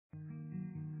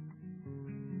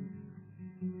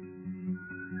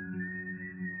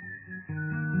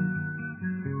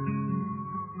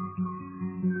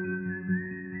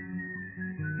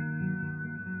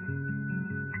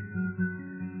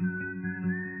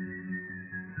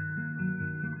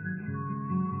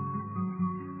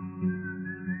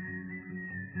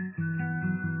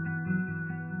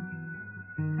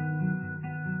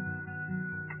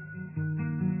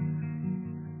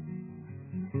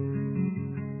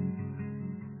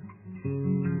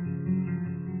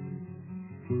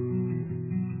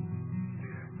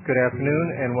Good afternoon,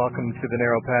 and welcome to the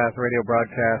Narrow Path radio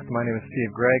broadcast. My name is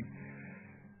Gregg,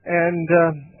 and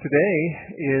today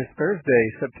is Thursday,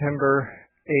 September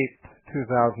 8th,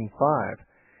 2005.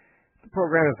 The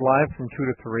program is live from 2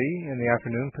 to 3 in the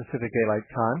afternoon Pacific Daylight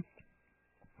Time.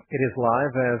 It is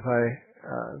live, as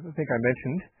I think I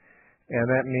mentioned, and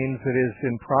that means it is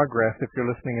in progress if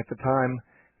you're listening at the time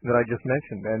that I just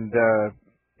mentioned. And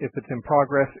if it's in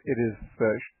progress, it is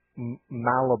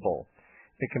malleable.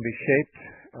 It can be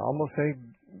shaped almost any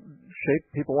shape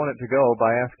people want it to go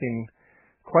by asking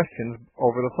questions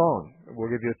over the phone. We'll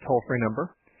give you a toll-free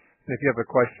number. And if you have a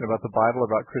question about the Bible,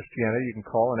 about Christianity, you can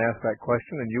call and ask that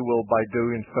question, and you will, by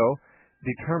doing so,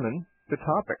 determine the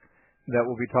topic that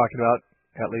we'll be talking about,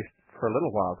 at least for a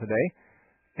little while today.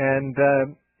 And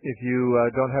if you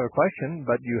don't have a question,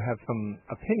 but you have some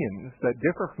opinions that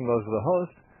differ from those of the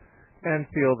host and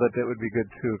feel that it would be good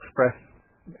to express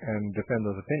and defend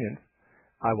those opinions,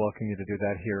 I welcome you to do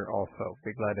that here also.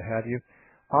 Be glad to have you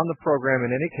on the program.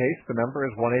 In any case, the number is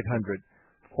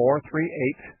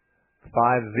 1-800-438-5090.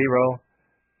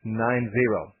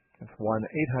 That's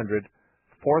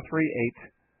 1-800-438-5090.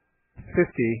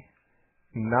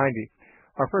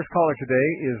 Our first caller today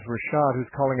is Rashad,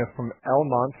 who's calling us from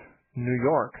Elmont, New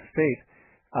York State.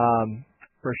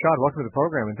 Rashad, welcome to the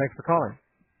program, and thanks for calling.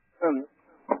 Thank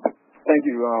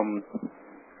you.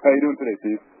 How are you doing today,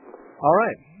 Steve? All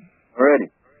right.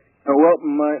 Alrighty. Well,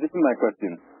 this is my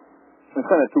question. It's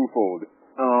kind of twofold.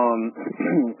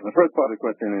 The first part of the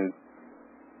question is,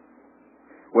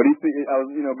 what do you think?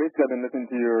 Basically, I've been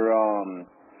listening to your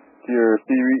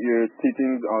theory, your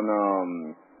teachings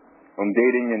on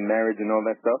dating and marriage and all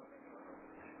that stuff.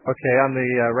 Okay, on the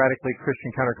Radically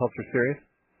Christian Counterculture series.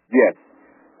 Yes,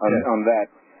 on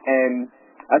that. And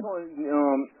I thought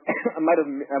I might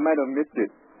have missed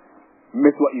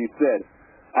what you said.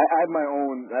 I have my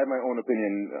own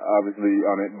opinion, obviously,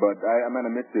 on it, but I might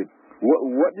have missed it.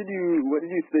 What did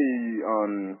you say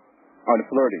on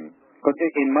flirting? Because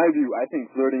in my view, I think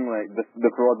flirting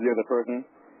defrauds the other person.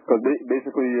 Because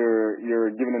basically,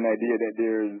 you're given an idea that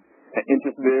there's an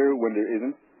interest there when there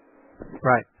isn't.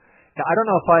 Right. Now, I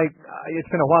don't know if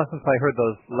it's been a while since I heard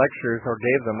those lectures or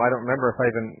gave them. I don't remember if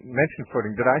I even mentioned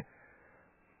flirting. Did I?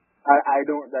 I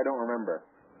don't remember.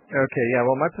 Okay. Yeah.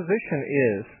 Well, my position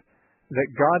is that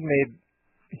God made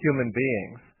human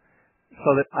beings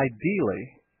so that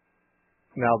ideally,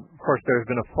 now, of course, there's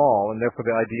been a fall, and therefore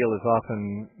the ideal is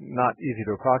often not easy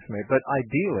to approximate, but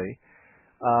ideally,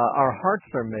 our hearts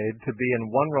are made to be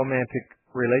in one romantic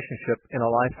relationship in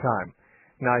a lifetime.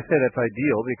 Now, I say that's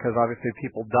ideal because obviously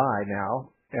people die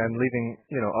now, and leaving,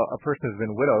 a person who's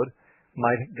been widowed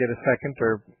might get a second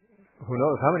or who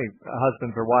knows how many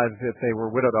husbands or wives if they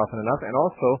were widowed often enough, and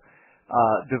also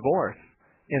divorce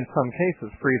in some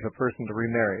cases frees a person to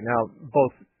remarry. Now,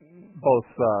 both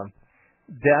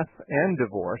death and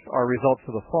divorce are results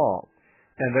of the fall,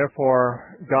 and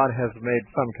therefore God has made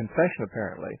some concession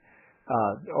apparently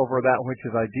over that which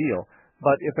is ideal.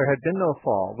 But if there had been no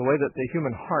fall, the way that the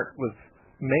human heart was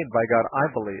made by God, I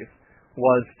believe,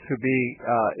 was to be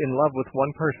in love with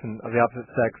one person of the opposite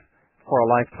sex for a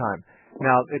lifetime.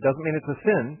 Now, it doesn't mean it's a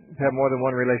sin to have more than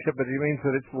one relationship, but it means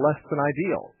that it's less than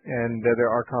ideal, and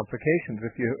there are complications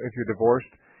if you're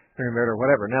divorced, if you're married, or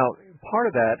whatever. Now,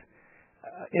 part of that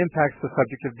impacts the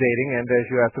subject of dating, and as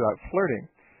you asked about flirting,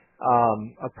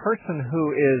 a person who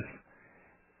is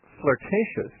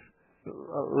flirtatious,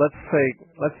 let's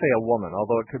say a woman,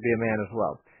 although it could be a man as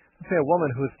well. Let's say a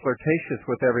woman who is flirtatious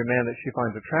with every man that she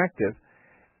finds attractive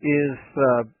is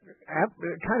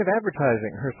kind of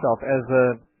advertising herself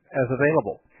as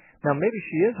available. Now, maybe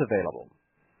she is available.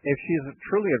 If she is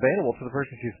truly available to the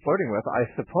person she's flirting with, I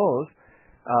suppose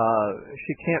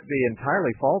she can't be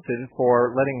entirely faulted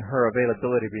for letting her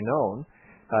availability be known.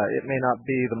 It may not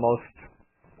be the most,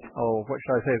 what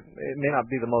should I say? It may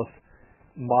not be the most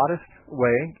modest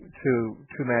way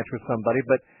to match with somebody,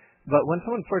 but when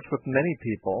someone flirts with many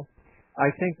people, I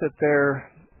think that their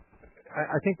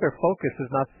focus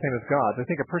is not the same as God's. I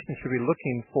think a person should be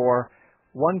looking for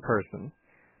one person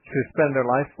to spend their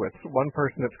life with, one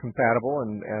person that's compatible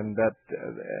and that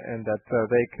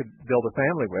they could build a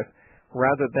family with,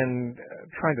 rather than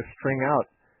trying to string out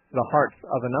the hearts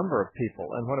of a number of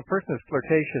people. And when a person is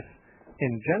flirtatious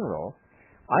in general,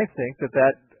 I think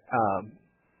that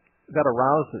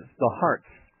arouses the hearts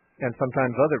and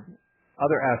sometimes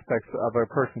other aspects of a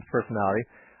person's personality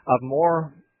of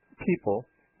more people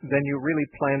than you really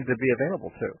plan to be available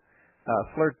to.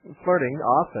 Flirting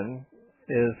often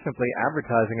is simply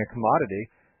advertising a commodity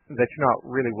that you're not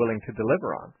really willing to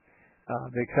deliver on.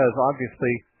 Because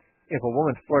obviously, if a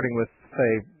woman's flirting with,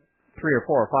 say, 3 or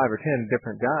 4 or 5 or 10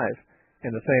 different guys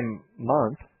in the same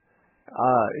month,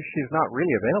 she's not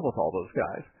really available to all those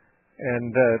guys.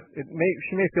 And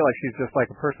she may feel like she's just like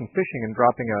a person fishing and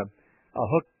dropping a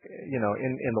hook,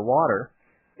 in the water,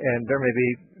 and there may be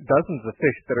dozens of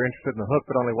fish that are interested in the hook,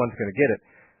 but only one's going to get it.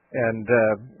 And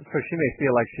so she may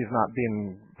feel like she's not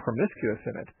being promiscuous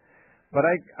in it. But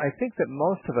I think that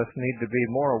most of us need to be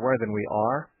more aware than we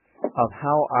are of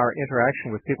how our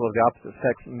interaction with people of the opposite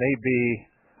sex may be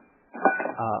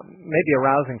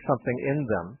arousing something in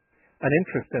them, an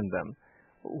interest in them,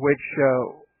 which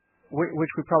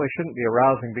we probably shouldn't be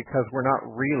arousing because we're not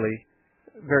really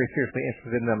very seriously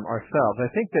interested in them ourselves.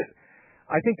 I think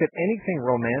that anything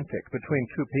romantic between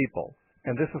two people,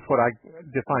 and this is what I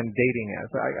define dating as.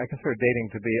 I consider dating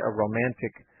to be a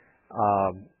romantic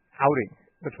outing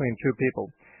between two people.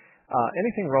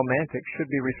 Anything romantic should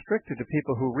be restricted to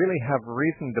people who really have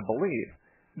reason to believe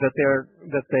that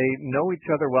they know each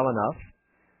other well enough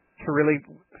to really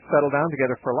settle down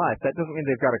together for life. That doesn't mean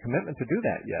they've got a commitment to do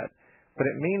that yet, but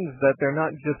it means that they're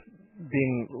not just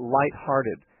being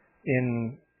lighthearted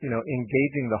in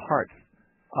engaging the hearts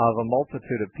of a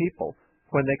multitude of people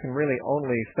when they can really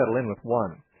only settle in with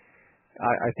one.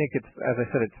 I think it's, as I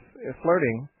said, it's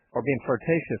flirting or being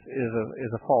flirtatious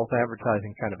is a false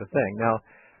advertising kind of a thing. Now,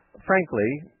 frankly,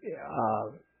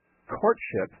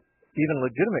 courtship, even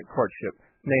legitimate courtship,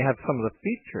 may have some of the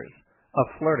features of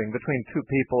flirting between two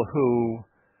people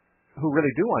who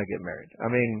really do want to get married. I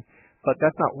mean, but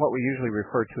that's not what we usually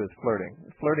refer to as flirting.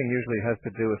 Flirting usually has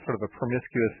to do with sort of a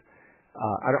promiscuous,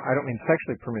 I don't mean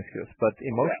sexually promiscuous, but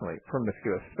emotionally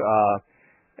promiscuous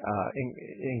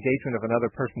engagement of another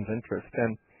person's interest.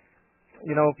 And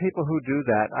people who do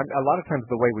that, a lot of times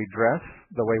the way we dress,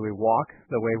 the way we walk,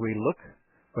 the way we look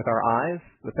with our eyes,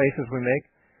 the faces we make,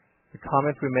 the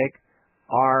comments we make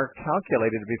are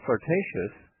calculated to be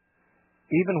flirtatious,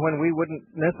 even when we wouldn't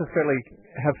necessarily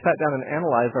have sat down and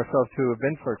analyzed ourselves to have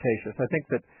been flirtatious. I think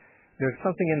that there's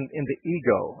something in the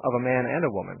ego of a man and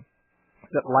a woman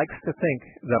that likes to think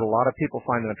that a lot of people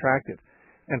find them attractive.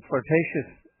 And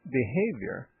flirtatious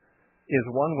behavior is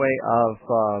one way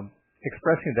of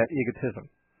expressing that egotism.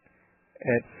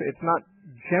 It's not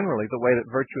generally the way that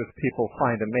virtuous people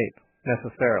find a mate,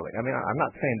 necessarily. I mean, I'm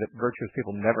not saying that virtuous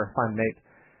people never find a mate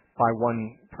by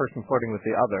one person flirting with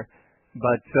the other,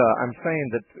 but I'm saying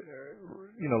that,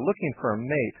 looking for a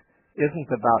mate isn't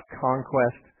about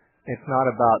conquest. It's not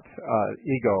about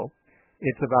ego.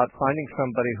 It's about finding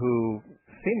somebody who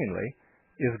seemingly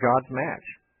is God's match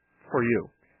for you.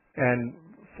 And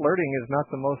flirting is not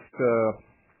the most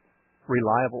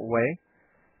reliable way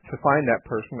to find that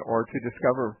person or to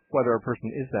discover whether a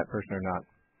person is that person or not,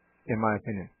 in my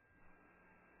opinion.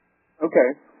 Okay.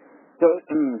 So,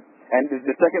 and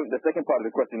the second part of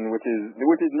the question, which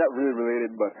is not really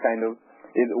related but kind of,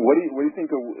 is what do you think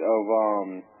of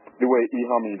the way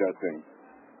eHarmony does things?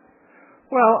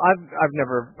 Well, I've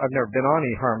never been on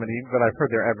eHarmony, but I've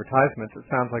heard their advertisements. It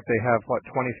sounds like they have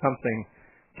 20-something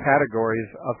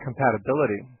categories of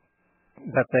compatibility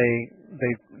that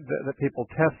that people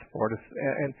test for.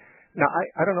 And now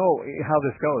I don't know how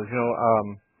this goes.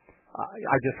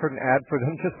 I just heard an ad for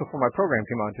them just before my program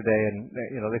came on today, and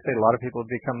they say a lot of people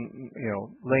have become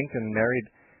linked and married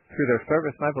through their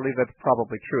service, and I believe that's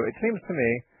probably true. It seems to me,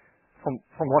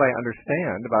 from what I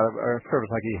understand about a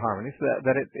service like eHarmony,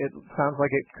 that it sounds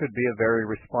like it could be a very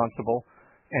responsible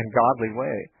and godly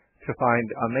way to find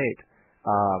a mate.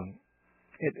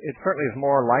 It certainly is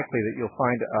more likely that you'll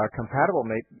find a compatible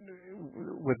mate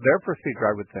with their procedure,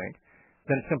 I would think,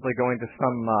 than simply going to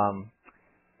some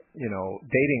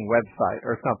dating website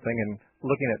or something and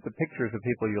looking at the pictures of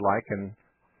people you like and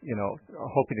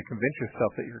hoping to convince yourself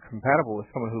that you're compatible with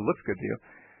someone who looks good to you.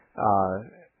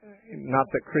 Not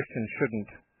that Christians shouldn't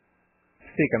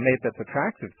seek a mate that's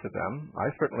attractive to them. I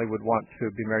certainly would want to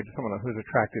be married to someone who's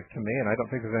attractive to me, and I don't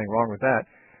think there's anything wrong with that.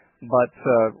 But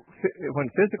when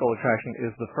physical attraction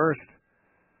is the first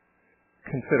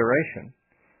consideration,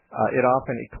 it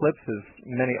often eclipses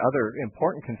many other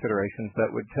important considerations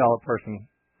that would tell a person,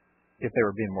 if they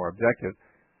were being more objective,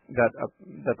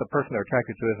 that the person they're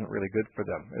attracted to isn't really good for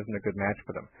them, isn't a good match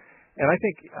for them. And I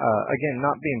think, again,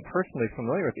 not being personally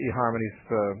familiar with eHarmony's,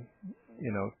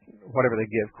 whatever they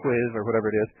give, quiz or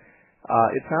whatever it is,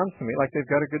 it sounds to me like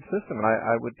they've got a good system, and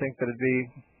I would think that it'd be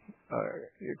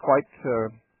quite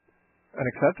an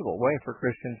acceptable way for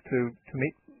Christians to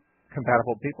meet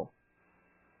compatible people.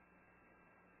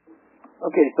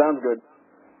 Okay, sounds good.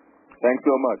 Thanks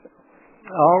so much.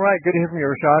 All right, good to hear from you,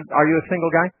 Rashad. Are you a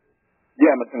single guy?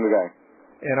 Yeah, I'm a single guy.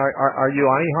 And are you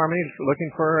on eHarmony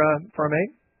looking for a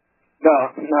mate? No,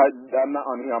 I'm not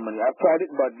on eHarmony. I've tried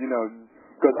it, but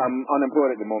because I'm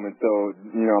unemployed at the moment, so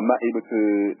I'm not able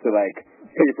to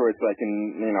pay for it so I can,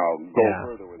 go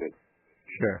further with it.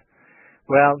 Sure.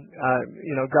 Well,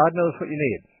 God knows what you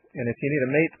need. And if you need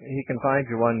a mate, he can find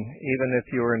you one, even if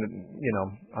you were in,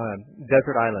 on a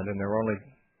desert island and there were only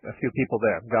a few people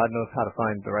there. God knows how to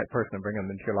find the right person and bring them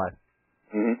into your life.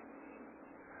 Mm-hmm.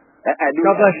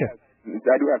 God bless you.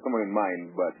 I do have someone in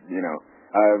mind, but,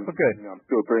 good. I'm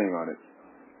still praying on it.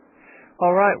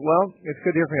 All right. Well, it's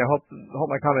good to hear from you. I hope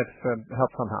my comments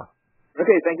help somehow.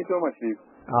 Okay. Thank you so much, Steve.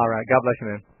 All right. God bless you,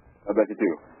 man. God bless you,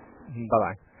 too.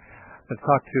 Bye-bye. Let's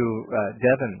talk to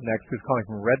Devin next, who's calling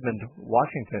from Redmond,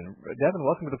 Washington. Devin,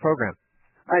 welcome to the program.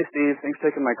 Hi, Steve. Thanks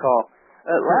for taking my call.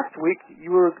 Last week,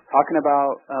 you were talking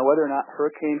about whether or not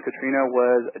Hurricane Katrina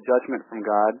was a judgment from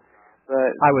God. But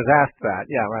I was asked that.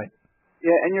 Yeah, right.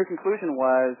 Yeah, and your conclusion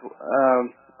was,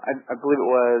 I believe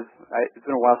it was, it's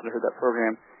been a while since I heard that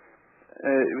program.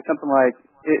 It was something like,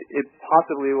 it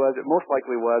possibly was, it most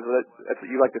likely was, that's what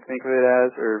you like to think of it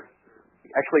as, or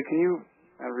actually, can you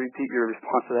repeat your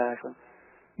response to that, actually?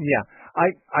 Yeah, I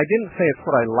didn't say it's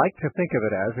what I like to think of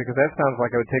it as, because that sounds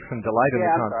like I would take some delight in the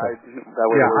concept.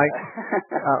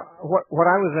 What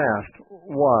I was asked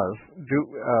was,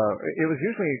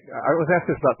 I was asked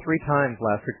this about 3 times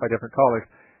last week by different callers.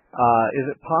 Is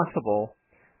it possible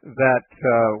that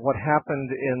what happened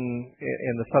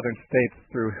in the southern states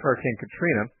through Hurricane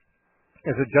Katrina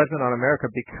is a judgment on America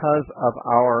because of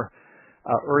our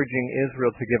urging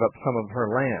Israel to give up some of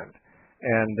her land?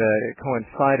 And it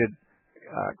coincided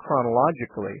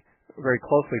chronologically very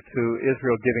closely to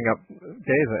Israel giving up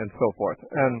Gaza and so forth.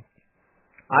 And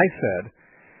I said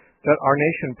that our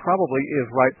nation probably is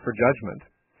ripe for judgment,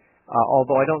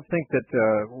 although I don't think that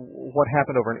what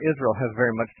happened over in Israel has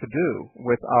very much to do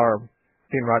with our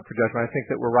being ripe for judgment. I think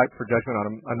that we're ripe for judgment on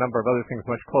a number of other things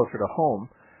much closer to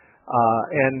home.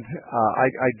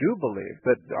 I do believe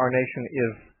that our nation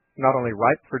is not only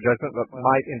ripe for judgment, but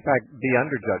might in fact be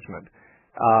under judgment.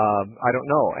 I don't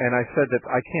know. And I said that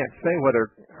I can't say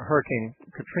whether Hurricane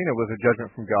Katrina was a judgment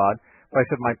from God, but I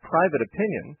said my private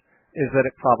opinion is that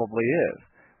it probably is.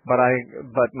 But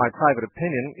my private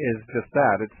opinion is just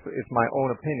that. It's my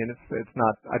own opinion. It's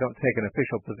not. I don't take an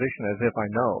official position as if I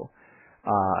know.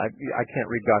 I can't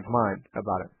read God's mind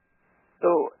about it.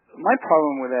 So my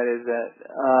problem with that is that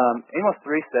Amos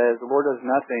 3 says the Lord does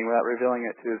nothing without revealing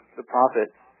it to the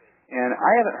prophet. And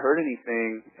I haven't heard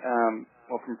anything,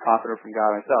 from prophet or from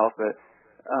God myself, but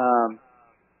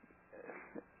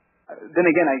then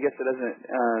again, I guess it doesn't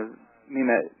mean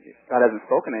that God hasn't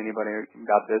spoken to anybody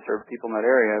about this or people in that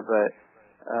area, but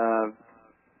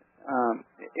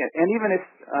and even if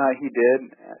he did,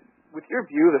 with your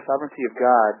view of the sovereignty of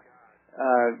God,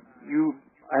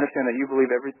 I understand that you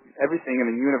believe everything in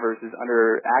the universe is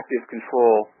under active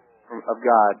control of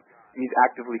God. He's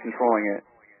actively controlling it.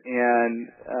 And,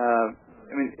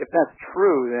 if that's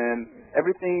true, then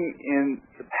everything in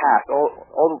the past,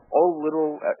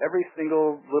 every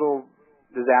single little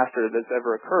disaster that's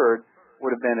ever occurred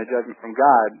would have been a judgment from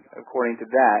God, according to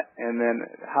that. And then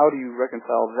how do you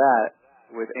reconcile that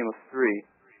with Amos 3?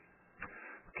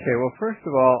 Okay, well, first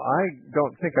of all, I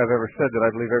don't think I've ever said that I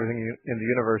believe everything in the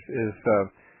universe is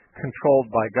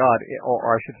controlled by God,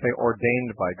 or I should say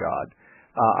ordained by God.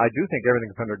 I do think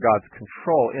everything's under God's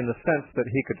control in the sense that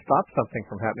he could stop something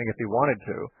from happening if he wanted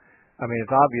to. I mean,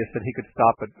 it's obvious that he could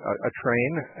stop a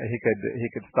train. He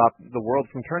could stop the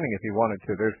world from turning if he wanted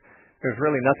to. There's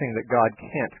really nothing that God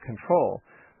can't control.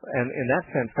 And in that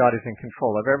sense, God is in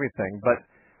control of everything. But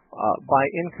by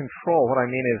in control, what I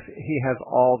mean is he has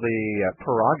all the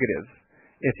prerogatives.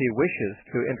 If he wishes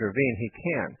to intervene, he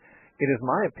can. It is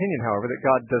my opinion, however, that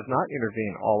God does not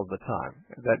intervene all of the time,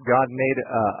 that God made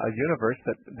a universe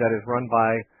that is run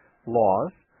by laws.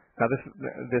 Now,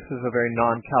 this is a very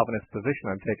non-Calvinist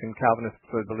position I'm taking. Calvinists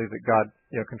believe that God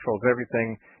controls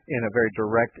everything in a very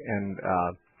direct and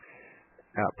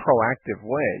proactive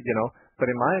way, But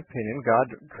in my opinion, God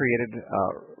created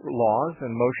laws and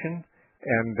motion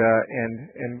and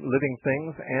living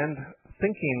things and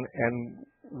thinking and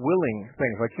willing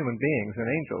things like human beings and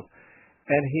angels.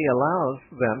 And he allows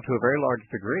them, to a very large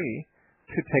degree,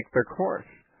 to take their course.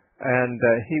 And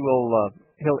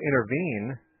he'll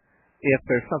intervene if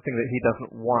there's something that he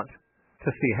doesn't want to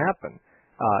see happen.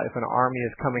 If an army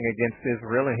is coming against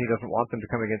Israel and he doesn't want them to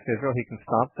come against Israel, he can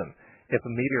stop them. If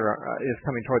a meteor is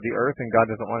coming toward the earth and God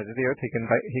doesn't want it to the earth, he can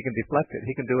deflect it.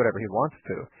 He can do whatever he wants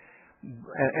to.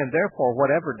 And therefore,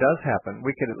 whatever does happen,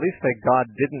 we could at least say God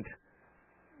didn't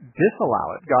disallow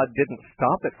it. God didn't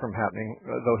stop it from happening,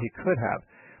 though he could have.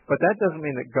 But that doesn't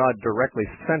mean that God directly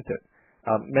sent it.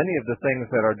 Many of the things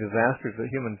that are disasters that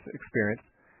humans experience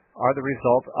are the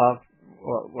result of,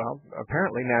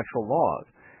 apparently natural laws.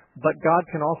 But God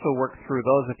can also work through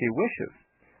those if he wishes.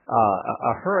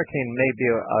 A hurricane may be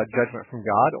a judgment from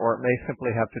God, or it may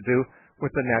simply have to do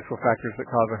with the natural factors that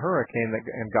cause a hurricane,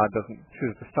 and God doesn't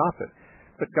choose to stop it.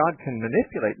 But God can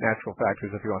manipulate natural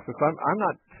factors if He wants to. So I'm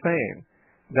not saying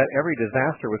that every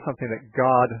disaster was something that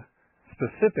God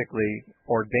specifically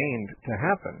ordained to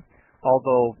happen,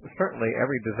 although certainly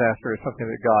every disaster is something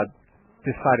that God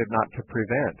decided not to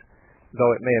prevent,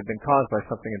 though it may have been caused by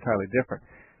something entirely different.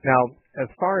 Now, as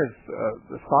far as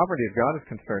the sovereignty of God is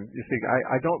concerned, you see,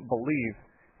 I don't believe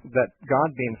that God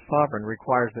being sovereign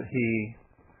requires that He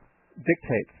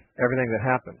dictates everything that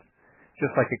happens.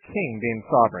 Just like a king being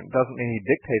sovereign doesn't mean he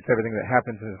dictates everything that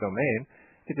happens in his domain.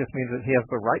 It just means that he has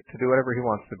the right to do whatever he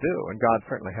wants to do, and God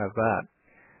certainly has that.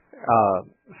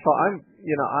 So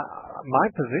my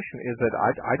position is that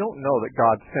I don't know that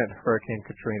God sent Hurricane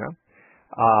Katrina,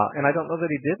 and I don't know that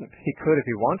He didn't. He could if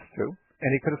He wants to, and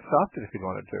He could have stopped it if He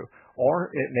wanted to. Or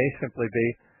it may simply be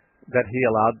that He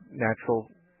allowed natural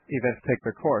events to take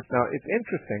their course. Now, it's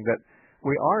interesting that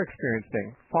we are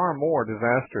experiencing far more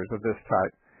disasters of this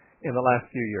type in the last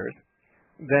few years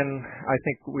than I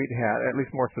think we'd had, at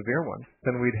least more severe ones,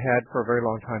 than we'd had for a very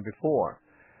long time before.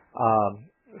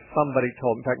 Somebody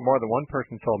told, in fact, more than one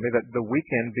person told me that the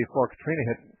weekend before Katrina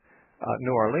hit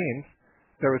New Orleans,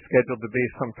 there was scheduled to be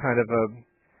some kind of a,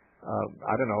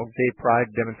 gay pride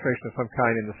demonstration of some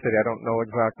kind in the city. I don't know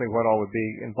exactly what all would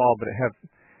be involved,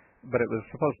 but it was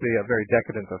supposed to be a very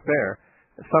decadent affair.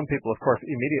 Some people, of course,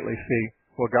 immediately see,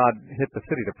 well, God hit the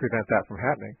city to prevent that from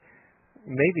happening.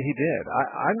 Maybe He did.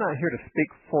 I'm not here to speak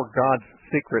for God's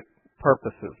secret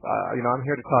purposes. I'm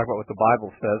here to talk about what the Bible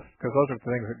says, because those are the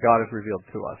things that God has revealed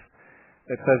to us.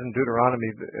 It says in Deuteronomy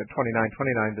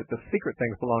 29:29 that the secret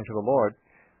things belong to the Lord,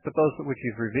 but those which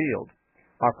He's revealed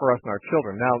are for us and our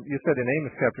children. Now, you said in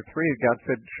Amos chapter 3, God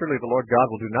said, surely the Lord God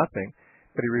will do nothing,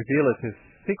 but He revealeth His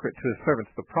secret to His servants,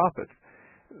 the prophets.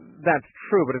 That's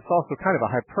true, but it's also kind of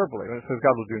a hyperbole when it says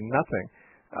God will do nothing.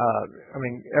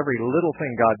 Every little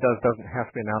thing God does doesn't have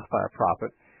to be announced by a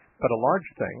prophet, but a large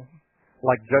thing,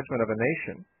 like judgment of a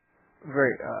nation,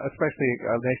 especially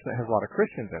a nation that has a lot of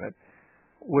Christians in it,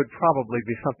 would probably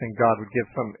be something God would give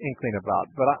some inkling about.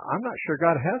 But I'm not sure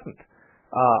God hasn't.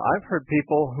 I've heard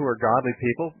people who are godly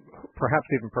people, perhaps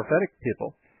even prophetic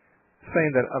people,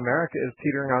 saying that America is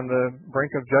teetering on the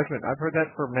brink of judgment. I've heard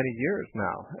that for many years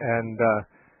now. And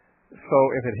so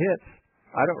if it hits,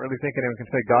 I don't really think anyone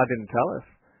can say God didn't tell us.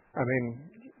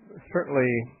 Certainly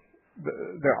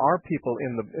there are people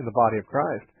in the body of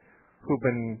Christ who've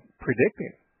been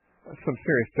predicting some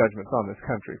serious judgments on this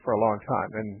country for a long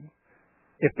time. And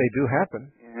if they do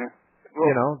happen,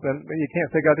 then you can't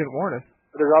say God didn't warn us.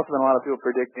 But there's also been a lot of people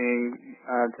predicting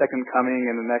second coming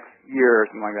in the next year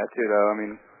or something like that too, though.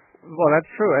 Well,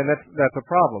 that's true, and that's a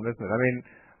problem, isn't it?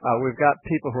 We've got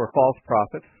people who are false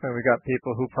prophets, and we've got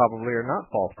people who probably are not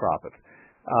false prophets.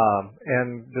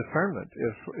 And discernment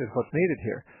is what's needed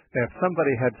here. Now, if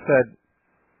somebody had said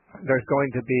there's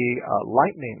going to be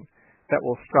lightning that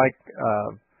will strike,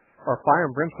 or fire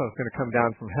and brimstone is going to come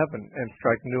down from heaven and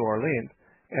strike New Orleans,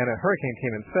 and a hurricane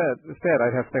came instead,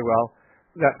 I'd have to say, well,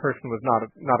 that person was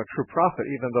not a true prophet,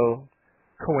 even though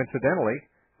coincidentally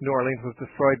New Orleans was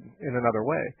destroyed in another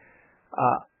way.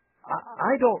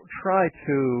 I don't try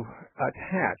to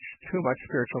attach too much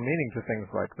spiritual meaning to things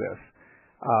like this.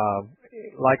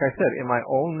 Like I said, in my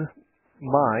own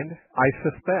mind, I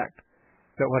suspect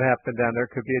that what happened down there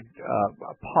could be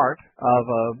a part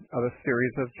of a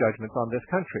series of judgments on this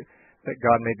country that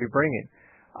God may be bringing.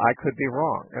 I could be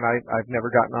wrong, and I've never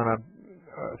gotten on a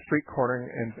street corner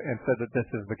and said that this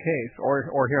is the case, or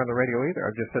here on the radio either.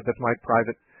 I've just said that's my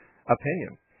private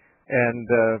opinion. And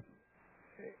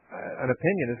an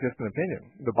opinion is just an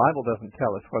opinion. The Bible doesn't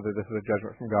tell us whether this is a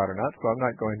judgment from God or not, so I'm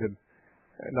not going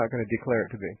to declare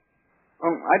it to be.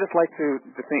 I just like to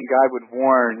think God would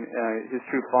warn His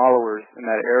true followers in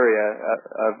that area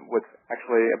of what's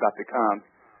actually about to come.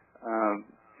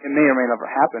 It may or may never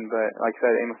happen, but like I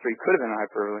said, Amos 3 could have been a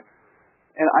hyperbole.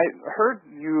 And I heard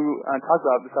you talk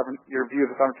about your view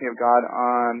of the sovereignty of God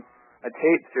on a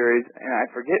tape series, and I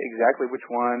forget exactly which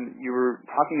one. You were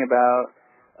talking about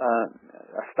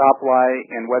a stoplight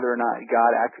and whether or not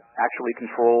God actually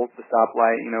controls the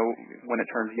stoplight, when it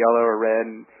turns yellow or red.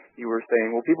 And you were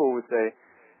saying, well, people would say,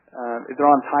 they're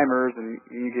on timers, and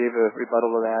you gave a rebuttal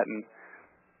to that. And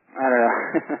I don't know.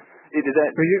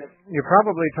 So you're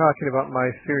probably talking about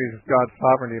my series, God's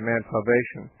Sovereignty and Man's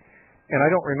Salvation. And I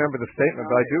don't remember the statement,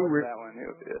 but I do.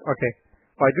 Okay,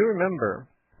 but I do remember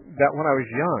that when I was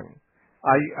young,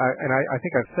 I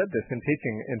think I've said this in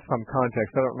teaching in some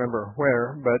context. I don't remember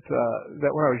where, but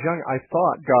that when I was young, I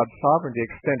thought God's sovereignty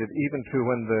extended even to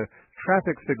when the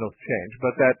traffic signals changed,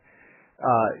 but that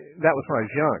that was when I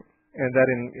was young, and that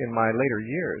in my later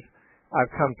years,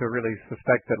 I've come to really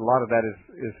suspect that a lot of that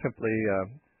is simply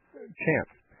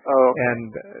chance. Oh, okay.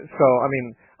 And so, I mean,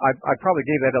 I probably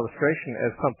gave that illustration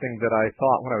as something that I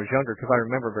thought when I was younger, because I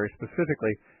remember very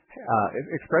specifically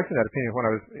expressing that opinion when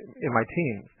I was in my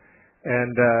teens,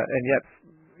 and yet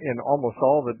in almost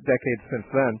all the decades since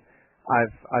then,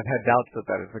 I've had doubts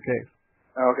that is the case.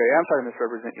 Okay, I'm sorry to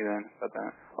misrepresent you then about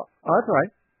that. Oh, that's all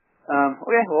right.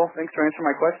 Okay, well, thanks for answering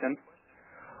my question.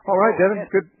 All right, Devin,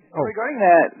 good. Oh. Regarding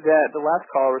that the last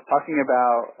caller was talking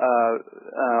about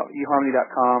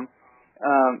eHarmony.com.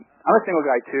 I'm a single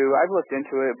guy too. I've looked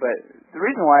into it, but the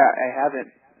reason why I haven't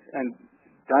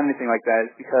done anything like that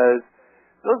is because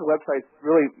those websites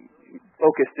really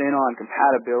focused in on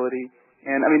compatibility.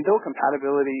 And I mean, though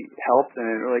compatibility helps and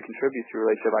it really contributes to a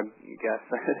relationship, I guess,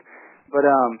 but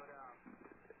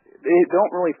they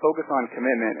don't really focus on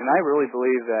commitment. And I really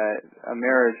believe that a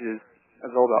marriage is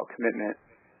all about commitment.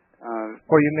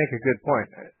 Well, you make a good point,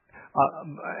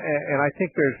 and I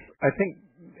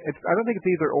don't think it's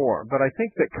either or, but I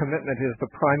think that commitment is the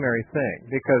primary thing,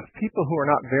 because people who are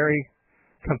not very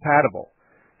compatible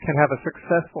can have a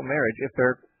successful marriage if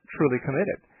they're truly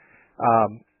committed.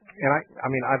 And I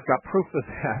mean, I've got proof of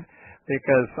that,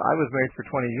 because I was married for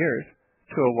 20 years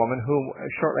to a woman who,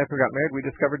 shortly after we got married, we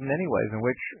discovered in many ways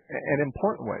in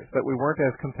important ways, that we weren't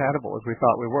as compatible as we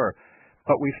thought we were.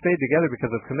 But we stayed together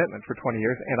because of commitment for 20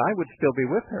 years, and I would still be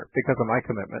with her because of my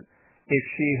commitment if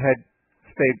she had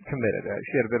stayed committed.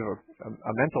 She had a bit of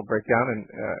a mental breakdown in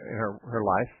her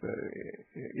life,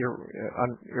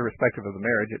 irrespective of the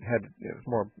marriage. It was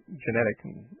more genetic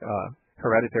and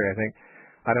hereditary, I think.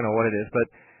 I don't know what it is, but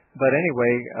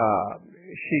anyway,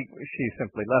 she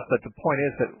simply left. But the point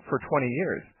is that for 20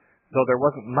 years, though there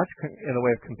wasn't much in the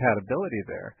way of compatibility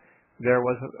there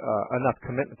was enough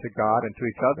commitment to God and to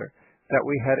each other that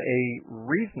we had a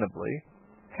reasonably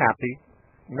happy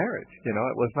marriage. You know,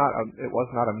 it was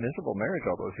not a miserable marriage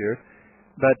all those years.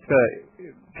 But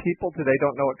people today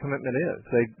don't know what commitment is.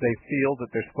 They feel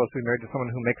that they're supposed to be married to someone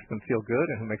who makes them feel good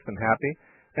and who makes them happy.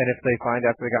 And if they find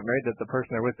after they got married that the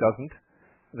person they're with doesn't,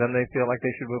 then they feel like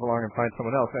they should move along and find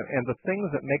someone else. And the things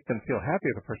that make them feel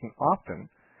happy with a person often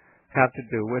have to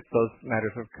do with those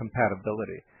matters of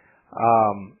compatibility.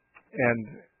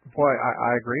 And boy,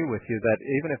 I agree with you that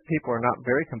even if people are not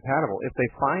very compatible, if they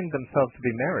find themselves to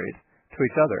be married to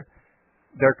each other,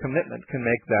 their commitment can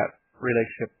make that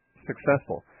relationship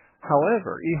successful.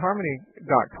 However,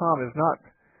 eHarmony.com is not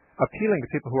appealing to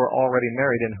people who are already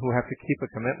married and who have to keep a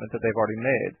commitment that they've already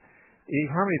made.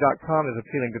 eHarmony.com is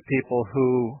appealing to people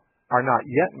who are not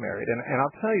yet married. And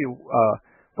I'll tell you,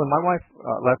 when my wife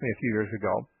left me a few years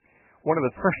ago, one of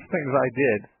the first things I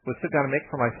did was sit down and make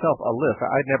for myself a list.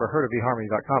 I'd never heard of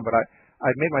eHarmony.com, but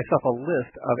I'd made myself a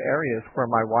list of areas where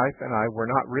my wife and I were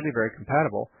not really very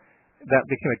compatible. That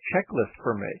became a checklist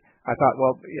for me. I thought,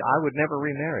 well, I would never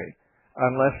remarry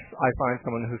unless I find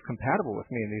someone who's compatible with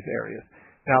me in these areas.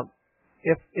 Now,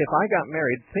 if I got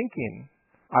married thinking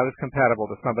I was compatible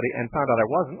to somebody and found out I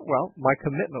wasn't, well, my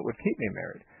commitment would keep me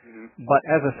married. Mm-hmm. But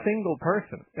as a single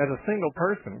person,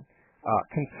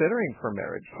 considering for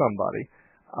marriage somebody,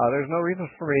 there's no reason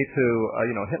for me to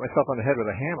hit myself on the head with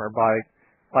a hammer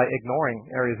by ignoring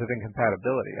areas of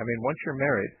incompatibility. I mean, once you're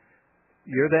married,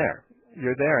 you're there,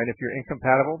 and if you're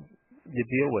incompatible, you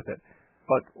deal with it.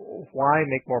 But why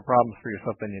make more problems for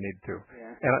yourself than you need to?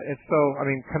 Yeah. And so, I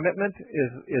mean, commitment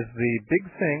is the big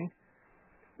thing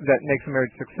that makes a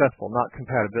marriage successful, not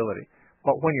compatibility.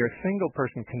 But when you're a single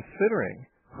person considering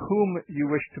whom you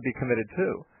wish to be committed to,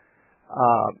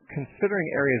 considering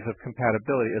areas of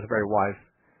compatibility is a very wise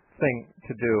thing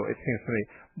to do, it seems to me.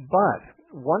 But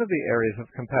one of the areas of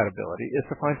compatibility is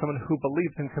to find someone who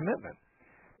believes in commitment.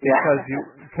 Because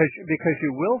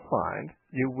you will find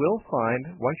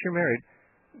once you're married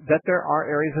that there are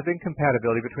areas of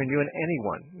incompatibility between you and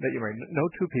anyone that you're married. No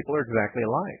two people are exactly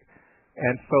alike.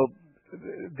 And so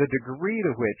the degree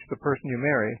to which the person you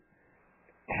marry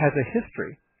has a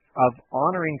history of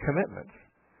honoring commitments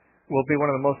will be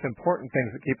one of the most important things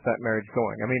that keeps that marriage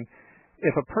going. I mean,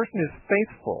 if a person is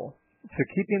faithful to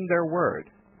keeping their word,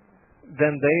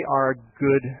 then they are a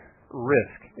good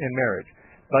risk in marriage.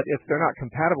 But if they're not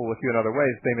compatible with you in other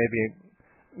ways, they may be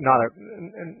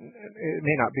it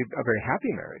may not be a very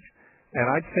happy marriage. And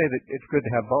I'd say that it's good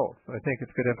to have both. I think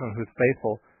it's good to have someone who's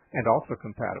faithful and also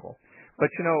compatible.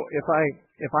 But if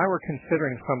I were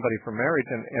considering somebody for marriage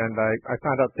and I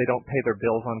found out they don't pay their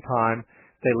bills on time,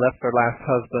 they left their last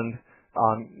husband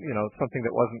on something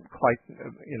that wasn't quite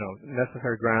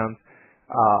necessary grounds,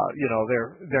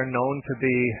 they're known to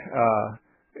be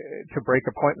to break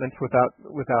appointments without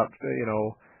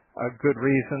a good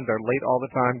reason. They're late all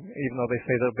the time, even though they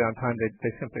say they'll be on time.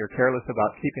 They simply are careless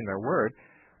about keeping their word.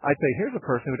 I'd say here's a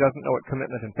person who doesn't know what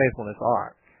commitment and faithfulness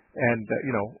are. And,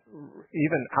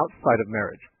 even outside of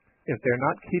marriage, if they're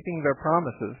not keeping their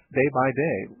promises day by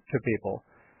day to people,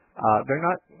 they're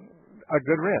not a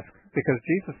good risk. Because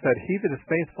Jesus said, he that is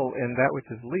faithful in that which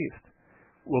is least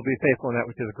will be faithful in that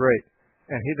which is great.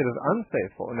 And he that is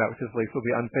unfaithful in that which is least will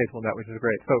be unfaithful in that which is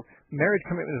great. So marriage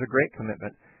commitment is a great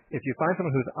commitment. If you find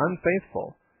someone who's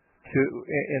unfaithful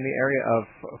in the area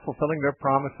of fulfilling their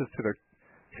promises to their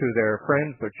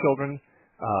friends, their children,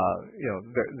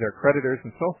 their creditors,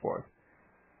 and so forth,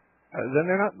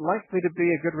 then they're not likely to be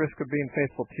a good risk of being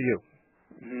faithful to you,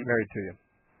 married to you.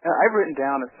 I've written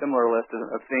down a similar list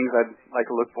of things I'd like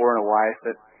to look for in a wife,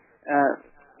 but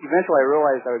eventually I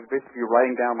realized I was basically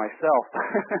writing down myself.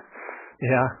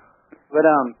 Yeah. But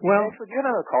well, do you have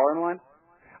another caller in line?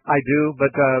 I do,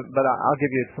 but I'll give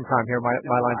you some time here. My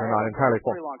lines are not entirely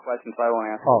full. Pretty long question, so I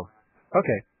won't answer. Oh,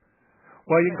 okay.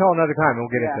 Well, you can call another time, and we'll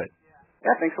get into it.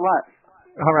 Yeah, thanks a lot.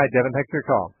 All right, Devin. Thanks for your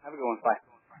call. Have a good one. Bye.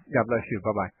 God bless you.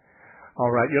 Bye-bye. All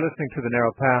right, you're listening to the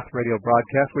Narrow Path radio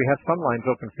broadcast. We have some lines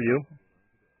open for you.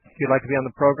 If you'd like to be on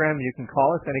the program, you can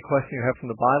call us. Any question you have from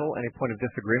the Bible, any point of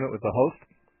disagreement with the host,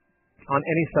 on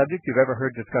any subject you've ever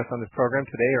heard discussed on this program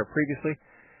today or previously,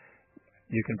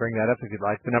 you can bring that up if you'd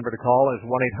like. The number to call is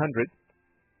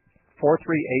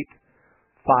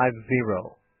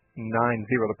 1-800-438-5090.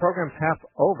 The program's half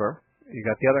over. You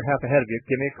got the other half ahead of you.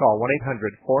 Give me a call,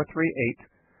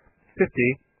 1-800-438-5090.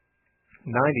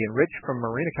 And Rich from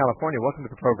Marina, California, welcome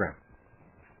to the program.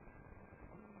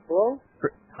 Hello?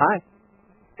 Hi.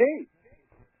 Hey.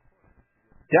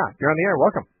 Yeah, you're on the air.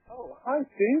 Welcome. Oh, hi,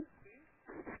 Steve.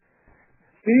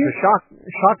 You're shocked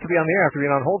to be on the air after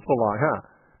being on hold so long, huh?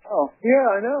 Oh,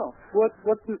 yeah, I know. What's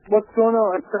going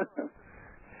on?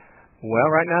 Well,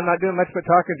 right now I'm not doing much but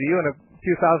talking to you and a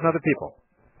few thousand other people.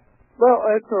 Well,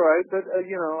 that's all right, but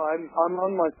I'm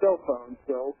on my cell phone,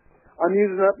 so I'm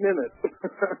using up minutes.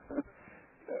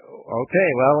 Okay,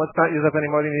 well, let's not use up any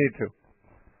more than you need to.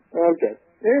 Okay.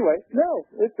 Anyway, no,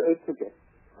 it's okay.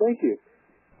 Thank you.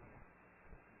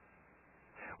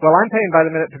 Well, I'm paying by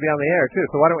the minute to be on the air too,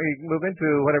 so why don't we move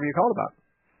into whatever you called about?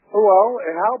 Well,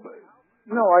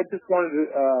 no, I just wanted to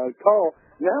call.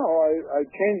 Now I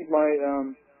changed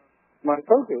my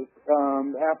focus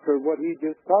after what he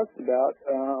just talked about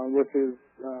with his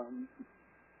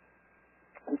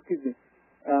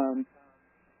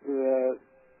the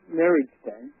marriage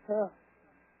thing. So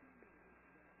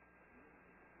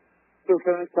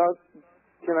can I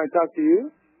talk to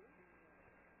you?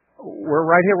 We're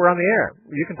right here. We're on the air.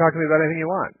 You can talk to me about anything you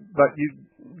want, but you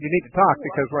need to talk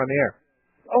because we're on the air.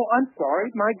 Oh, I'm sorry.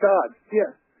 My God.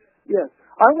 Yes.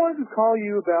 I wanted to call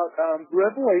you about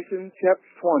Revelation chapter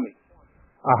 20.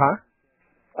 Uh-huh.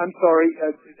 I'm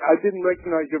sorry. I didn't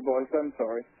recognize your voice. I'm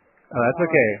sorry. That's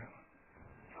okay.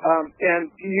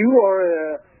 And you are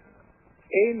a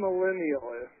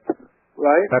millennialist,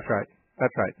 right? That's right.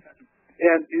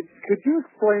 And could you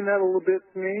explain that a little bit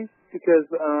to me? Because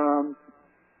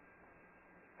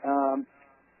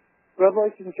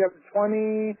Revelation chapter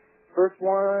 20, verse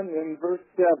 1 and verse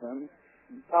 7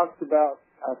 talks about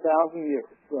 1,000 years.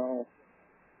 So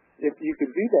if you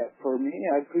could do that for me,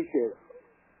 I'd appreciate it.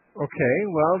 Okay,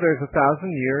 well, there's 1,000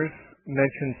 years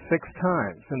mentioned 6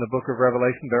 times in the book of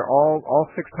Revelation. They're all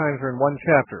 6 times are in one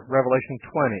chapter, Revelation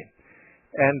 20.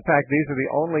 And in fact, these are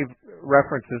the only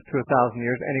references to 1,000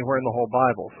 years anywhere in the whole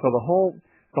Bible. So the whole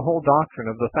doctrine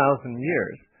of the 1,000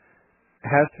 years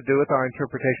has to do with our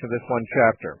interpretation of this one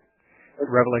chapter,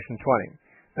 Revelation 20.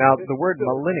 Now, the word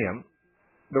millennium,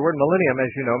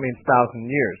 as you know, means 1,000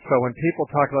 years. So when people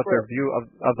talk about their view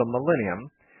of the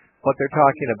millennium, what they're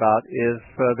talking about is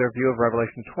their view of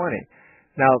Revelation 20.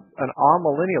 Now, an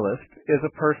amillennialist is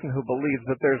a person who believes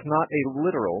that there's not a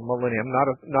literal millennium,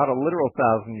 not a literal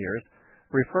 1,000 years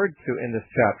referred to in this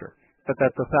chapter, but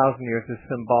that the 1,000 years is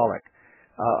symbolic.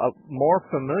 More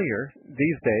familiar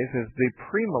these days is the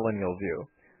premillennial view,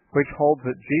 which holds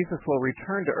that Jesus will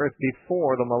return to earth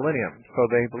before the millennium. So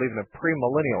they believe in a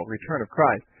premillennial return of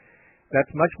Christ.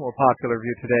 That's much more popular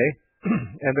view today.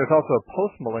 And there's also a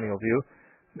postmillennial view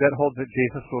that holds that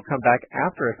Jesus will come back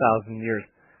after 1,000 years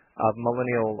of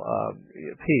millennial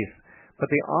peace. But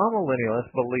the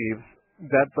amillennialist believes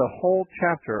that the whole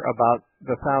chapter about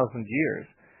the 1,000 years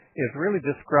is really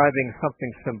describing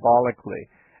something symbolically.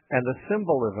 And the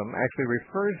symbolism actually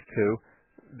refers to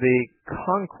the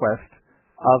conquest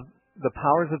of the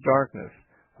powers of darkness,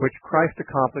 which Christ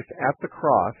accomplished at the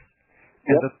cross.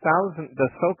 And the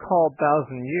so-called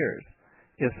 1,000 years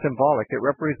is symbolic. It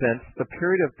represents the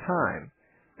period of time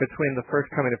between the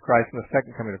first coming of Christ and the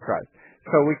second coming of Christ.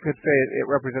 So we could say it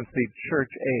represents the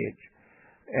church age.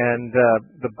 And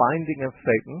the binding of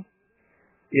Satan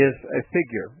is a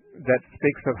figure that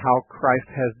speaks of how Christ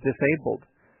has disabled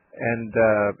and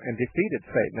defeated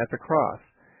Satan at the cross.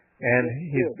 And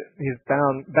he's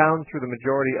bound through the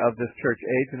majority of this church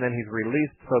age, and then he's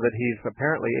released so that he's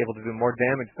apparently able to do more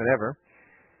damage than ever.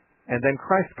 And then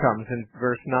Christ comes in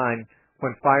verse 9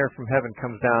 when fire from heaven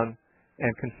comes down and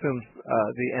consumes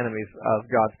the enemies of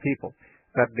God's people.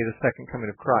 That would be the second coming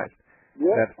of Christ.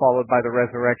 Yep. That's followed by the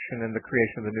resurrection and the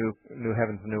creation of the new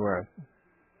heavens and new earth.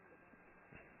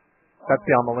 That's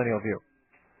the amillennial view.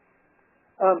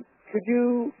 Could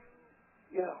you?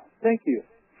 Yeah. Thank you.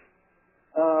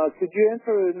 Could you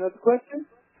answer another question?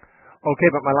 Okay,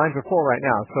 but my lines are full right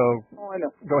now, so I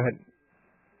know. Go ahead.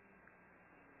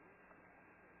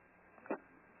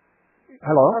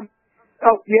 Hello?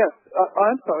 Yes.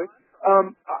 I'm sorry.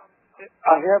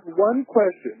 I have one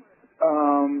question.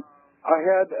 I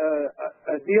had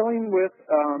a dealing with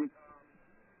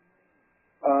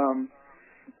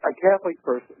a Catholic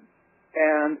person,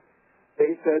 and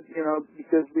they said,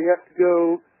 because we have to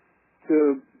go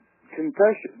to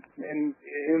confession and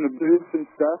in the booths and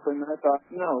stuff, and I thought,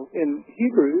 no. In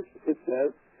Hebrews it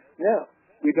says, no,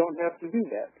 we don't have to do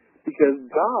that because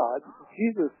God,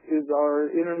 Jesus, is our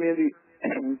intermediary.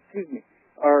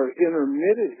 Our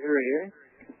intermediary.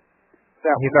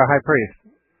 He's our high priest.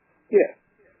 Yeah.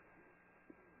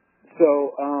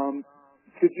 So,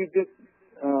 could you just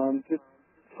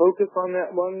focus on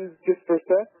that one just for a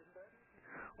sec?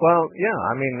 Well, yeah.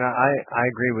 I mean, I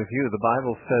agree with you. The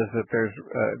Bible says that there's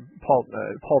Paul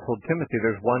told Timothy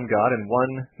there's one God and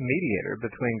one mediator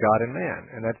between God and man,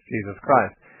 and that's Jesus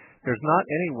Christ. There's not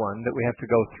anyone that we have to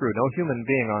go through, no human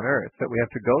being on earth that we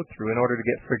have to go through in order to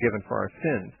get forgiven for our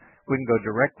sins. We can go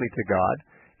directly to God.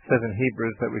 It says in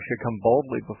Hebrews that we should come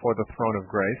boldly before the throne of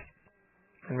grace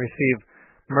and receive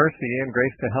mercy and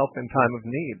grace to help in time of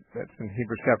need. That's in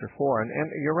Hebrews chapter 4. And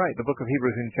you're right, the book of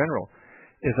Hebrews in general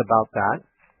is about that,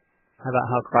 about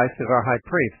how Christ is our high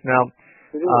priest. Now,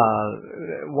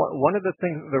 one of the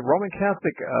things, the Roman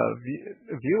Catholic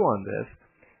view on this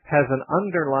has an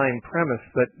underlying premise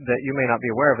that you may not be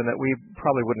aware of and that we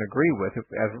probably wouldn't agree with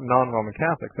as non-Roman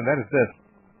Catholics, and that is this,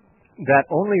 that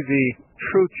only the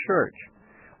true church,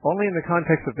 only in the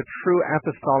context of the true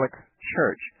apostolic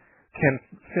church, can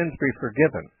sins be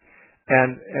forgiven.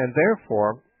 And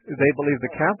therefore, they believe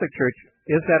the Catholic Church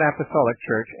is that apostolic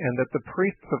church and that the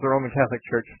priests of the Roman Catholic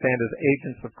Church stand as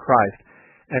agents of Christ.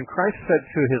 And Christ said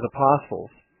to his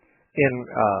apostles in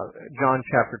John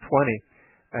chapter 20,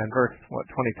 and verse 22,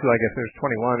 I guess there's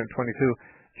 21 and 22,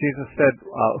 Jesus said,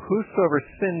 whosoever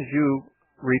sins you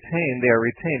retain, they are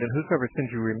retained, and whosoever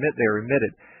sins you remit, they are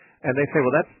remitted. And they say,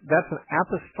 well, that's an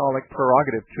apostolic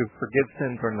prerogative to forgive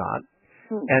sins or not.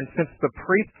 And since the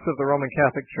priests of the Roman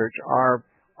Catholic Church are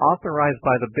authorized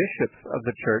by the bishops of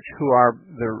the church, who are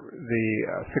the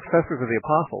successors of the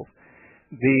apostles,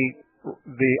 the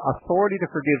authority to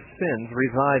forgive sins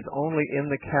resides only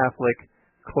in the Catholic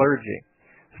clergy.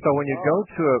 So when you go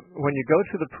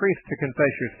to the priest to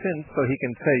confess your sins, so he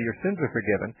can say your sins are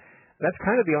forgiven, that's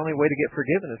kind of the only way to get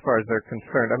forgiven as far as they're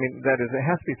concerned. I mean, that is, it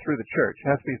has to be through the church. It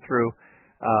has to be through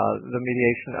the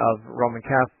mediation of Roman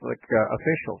Catholic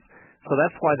officials. So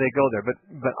that's why they go there.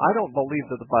 But I don't believe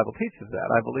that the Bible teaches that.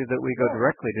 I believe that we go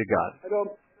directly to God. I don't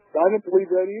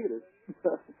believe that either.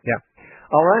 Yeah.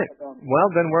 All right. Well,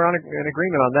 then we're on an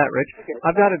agreement on that, Rich. Okay.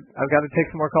 I've got to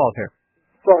take some more calls here.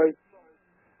 Sorry.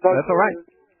 That's all right.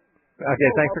 Okay,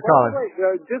 thanks for calling. Wait,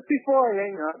 just before I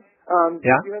hang up,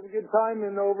 Yeah? did you have a good time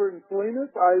over in Salinas?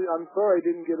 I'm sorry I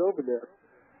didn't get over there.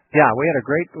 Yeah, we had a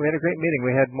great meeting.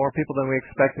 We had more people than we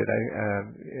expected.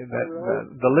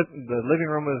 The living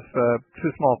room was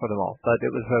too small for them all, but it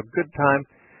was a good time.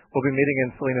 We'll be meeting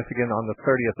in Salinas again on the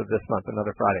 30th of this month,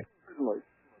 another Friday. Certainly.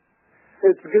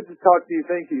 It's good to talk to you.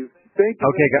 Thank you. Thank you.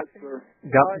 Okay,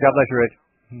 God bless you, Rich.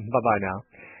 Bye-bye now.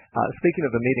 Speaking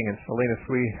of the meeting in Salinas,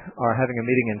 we are having a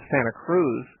meeting in Santa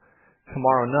Cruz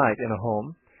tomorrow night in a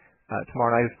home.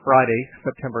 Tomorrow night is Friday,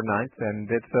 September 9th,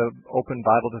 and it's an open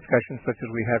Bible discussion such as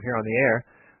we have here on the air,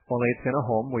 only it's in a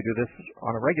home. We do this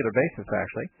on a regular basis,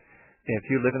 actually. If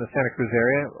you live in the Santa Cruz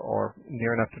area or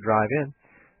near enough to drive in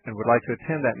and would like to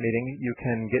attend that meeting, you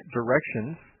can get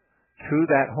directions to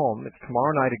that home. It's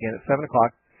tomorrow night again at 7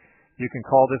 o'clock. You can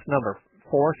call this number,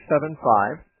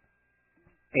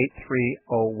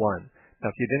 475-8301.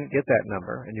 Now, if you didn't get that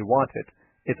number and you want it,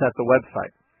 it's at the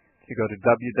website. You go to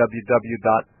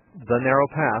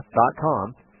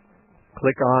www.thenarrowpath.com,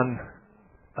 click on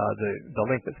the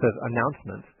link that says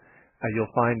Announcements.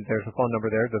 You'll find there's a phone number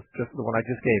there, just the one I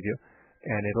just gave you,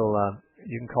 and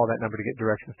you can call that number to get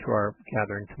directions to our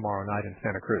gathering tomorrow night in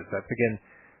Santa Cruz. That's, again,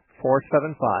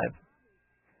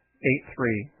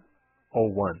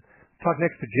 475-8301. Talk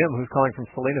next to Jim, who's calling from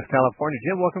Salinas, California.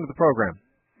 Jim, welcome to the program.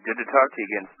 Good to talk to you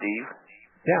again, Steve.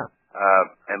 Yeah.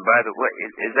 And by the way,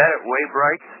 is that at Wave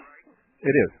Rights?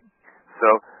 It is.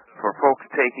 So for folks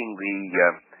taking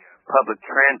the public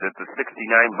transit, the 69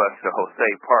 bucks to Jose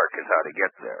Park is how to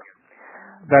get there.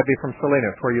 That'd be from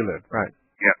Salinas, where you live, right?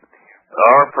 Yeah.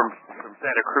 Or from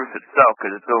Santa Cruz itself,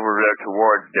 because it's over there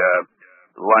toward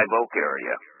Live Oak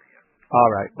area. All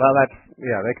right. Well,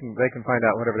 they can find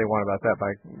out whatever they want about that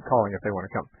by calling if they want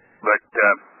to come. But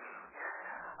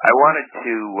I wanted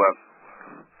to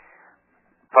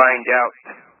find out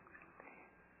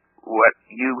what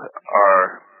you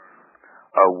are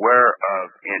aware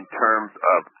of in terms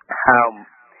of how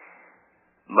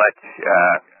much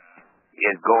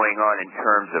is going on in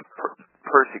terms of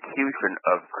persecution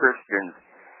of Christians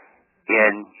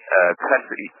in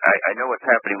countries. I know what's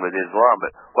happening with Islam, but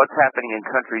what's happening in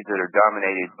countries that are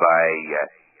dominated by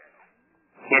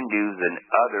Hindus and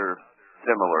other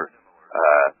similar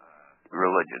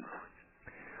religions?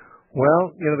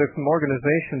 Well, there's some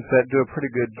organizations that do a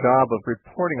pretty good job of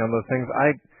reporting on those things.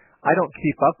 I don't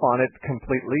keep up on it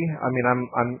completely. I mean,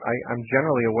 I'm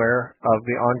generally aware of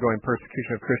the ongoing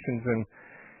persecution of Christians in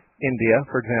India,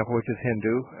 for example, which is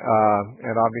Hindu,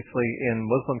 and obviously in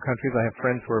Muslim countries. I have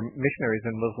friends who are missionaries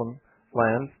in Muslim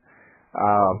lands.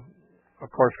 Of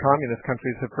course, communist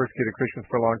countries have persecuted Christians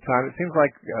for a long time. It seems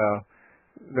like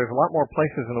there's a lot more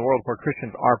places in the world where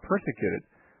Christians are persecuted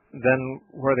than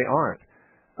where they aren't.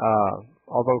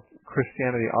 Although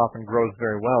Christianity often grows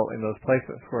very well in those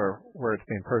places where it's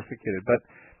being persecuted. But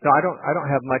no, I don't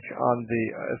have much on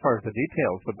as far as the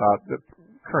details about the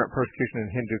current persecution in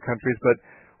Hindu countries, but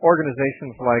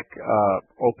organizations like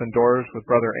Open Doors with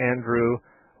Brother Andrew,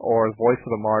 or Voice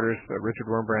of the Martyrs, Richard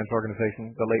Wurmbrand's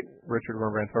organization, the late Richard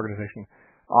Wurmbrand's organization,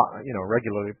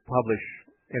 regularly publish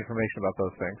information about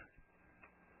those things.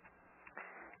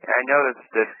 I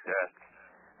noticed that,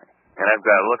 and I've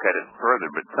got to look at it further,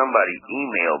 but somebody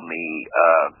emailed me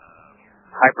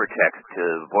hypertext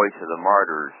to Voice of the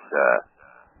Martyrs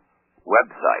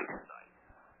website,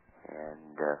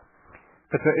 and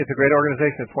it's a great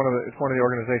organization. It's one of the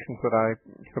organizations that I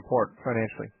support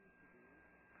financially.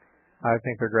 I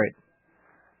think they're great.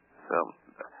 So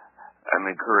I'm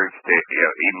encouraged to,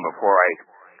 even before I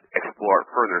explore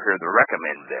it further here, to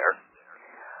recommend there.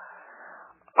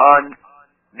 On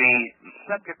the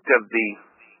subject of the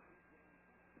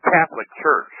Catholic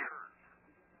Church,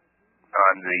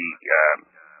 on the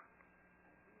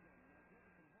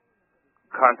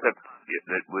concept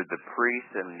that with the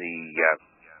priest and the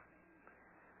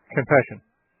confession.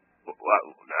 Well,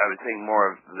 I was saying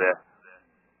more of the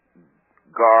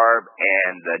garb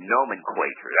and the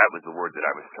nomenclature. That was the word that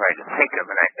I was trying to think of,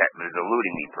 and that was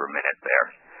eluding me for a minute there.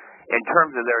 In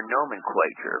terms of their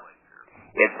nomenclature,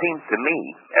 it seems to me,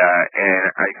 and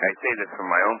I say this from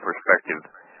my own perspective,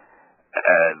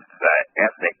 as an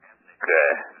ethnic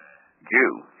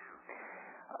Jew,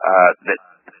 that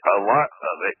a lot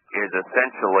of it is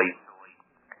essentially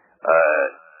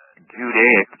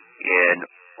Judaic in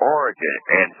origin.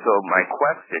 And so my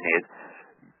question is,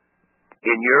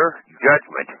 in your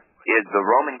judgment, is the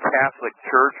Roman Catholic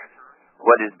Church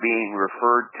what is being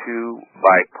referred to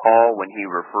by Paul when he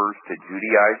refers to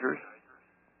Judaizers?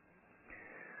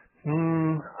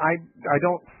 I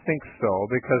don't think so,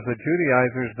 because the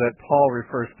Judaizers that Paul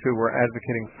refers to were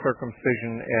advocating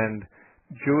circumcision and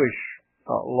Jewish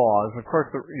laws. Of course,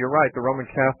 you're right, the Roman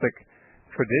Catholic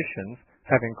traditions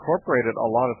have incorporated a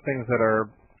lot of things that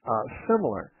are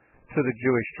similar to the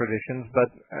Jewish traditions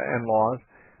and laws,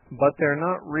 but they're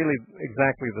not really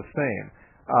exactly the same.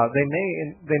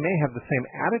 They may have the same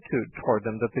attitude toward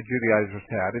them that the Judaizers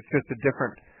had. It's just a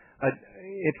different.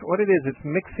 It's what it is. It's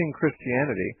mixing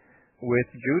Christianity with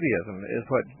Judaism is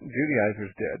what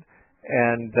Judaizers did,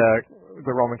 and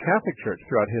the Roman Catholic Church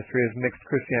throughout history has mixed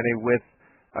Christianity with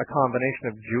a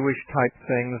combination of Jewish type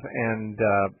things and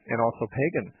also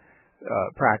pagan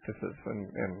practices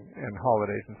and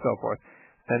holidays and so forth.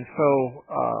 And so,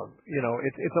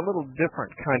 it's a little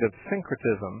different kind of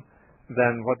syncretism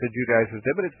than what the Judaizers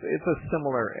did, but it's a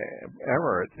similar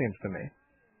error, it seems to me.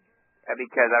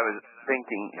 Because I was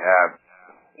thinking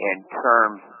in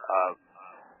terms of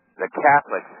the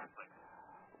Catholics,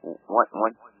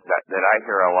 one that I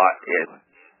hear a lot is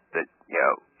that,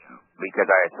 because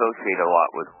I associate a lot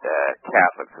with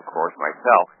Catholics, of course,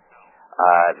 myself,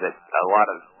 that a lot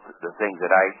of the things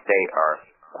that I say are,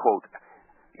 quote,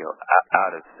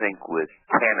 out of sync with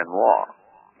canon law.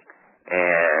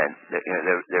 And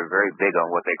they're very big on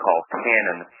what they call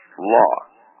canon law.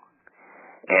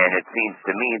 And it seems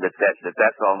to me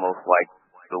that's almost like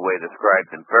the way the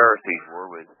scribes and Pharisees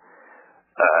were with,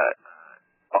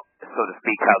 so to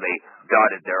speak, how they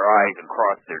dotted their I's and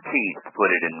crossed their T's, to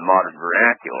put it in modern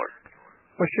vernacular.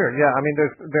 Well, sure, yeah. I mean,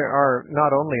 there are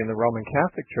not only in the Roman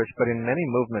Catholic Church, but in many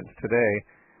movements today,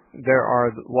 there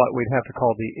are what we'd have to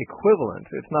call the equivalent.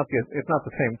 It's not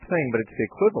the same thing, but it's the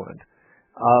equivalent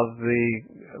of the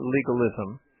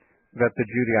legalism that the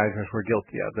Judaizers were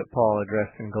guilty of, that Paul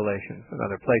addressed in Galatians and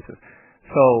other places.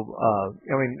 So,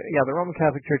 I mean, yeah, the Roman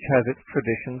Catholic Church has its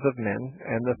traditions of men,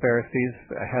 and the Pharisees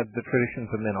had the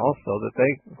traditions of men also that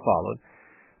they followed.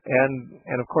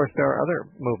 And of course, there are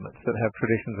other movements that have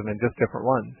traditions of men, just different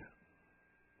ones.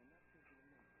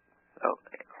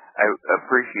 Okay. I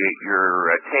appreciate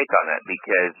your take on that,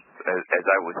 because as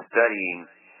I was studying,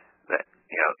 that,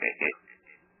 it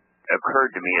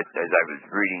occurred to me as I was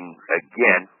reading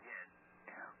again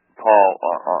Paul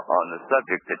on the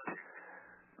subject that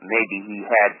maybe he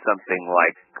had something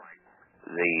like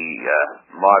the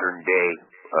modern day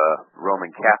Roman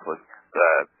Catholic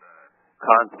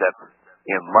concept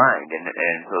in mind,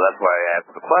 and so that's why I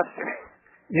asked the question.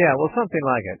 Yeah, well, something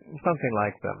like it, something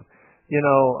like them.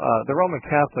 The Roman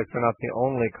Catholics are not the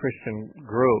only Christian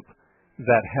group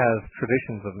that has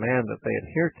traditions of man that they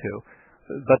adhere to,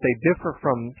 but they differ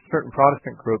from certain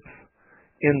Protestant groups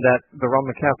in that the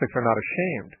Roman Catholics are not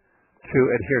ashamed to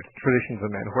adhere to traditions of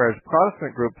men, whereas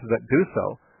Protestant groups that do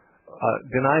so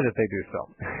deny that they do so.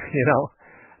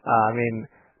 I mean,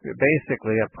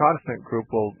 basically, a Protestant group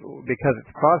will, because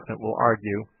it's Protestant, will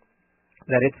argue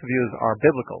that its views are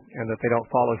biblical and that they don't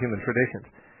follow human traditions.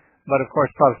 But of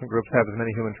course, Protestant groups have as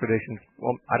many human traditions.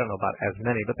 Well, I don't know about as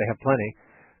many, but they have plenty,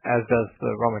 as does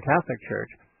the Roman Catholic Church.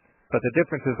 But the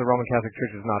difference is the Roman Catholic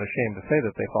Church is not ashamed to say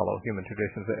that they follow human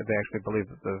traditions. They actually believe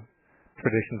that the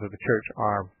traditions of the Church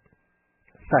are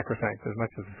sacrosanct as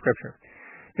much as the Scripture.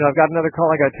 I've got another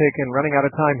call I got to take in. Running out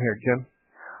of time here, Jim.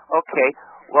 Okay.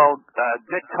 Well,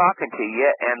 good talking to you,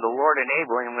 and the Lord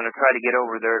enabling, I'm going to try to get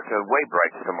over there to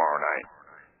Waybrights tomorrow night.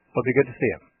 It'll be good to see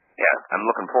you. Yeah, I'm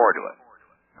looking forward to it.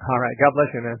 All right. God bless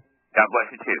you, man. God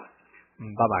bless you, too.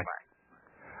 Bye-bye.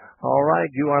 All right.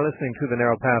 You are listening to the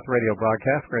Narrow Path radio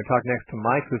broadcast. We're going to talk next to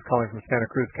Mike, who's calling from Santa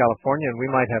Cruz, California, and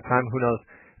we might have time. Who knows?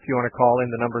 If you want to call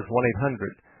in, the number is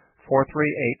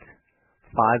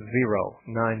 1-800-438-5090.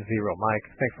 Mike,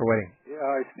 thanks for waiting. Yeah,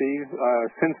 hi, Steve.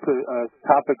 Since the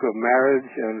topic of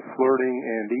marriage and flirting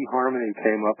and eHarmony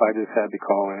came up, I just had to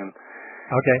call in.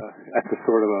 Okay. That's a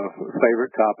sort of a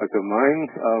favorite topic of mine.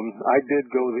 I did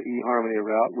go the eHarmony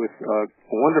route with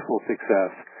wonderful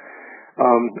success.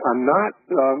 I'm not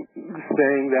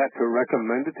saying that to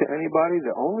recommend it to anybody.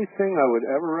 The only thing I would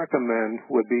ever recommend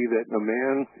would be that a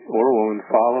man or a woman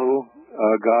follow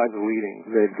God's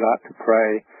leading. They've got to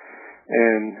pray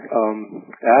and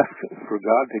ask for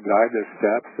God to guide their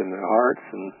steps and their hearts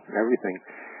and everything.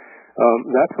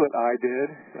 That's what I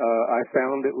did. I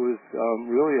found it was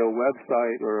really a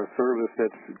website or a service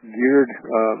that's geared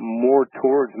more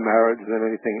towards marriage than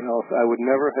anything else. I would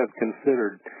never have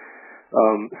considered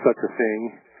such a thing.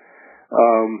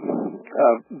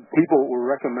 People were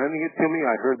recommending it to me.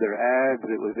 I heard their ads.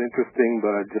 It was interesting,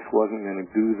 but I just wasn't going to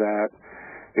do that.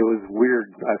 It was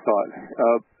weird, I thought.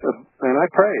 And I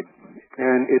prayed.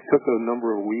 And it took a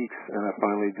number of weeks, and I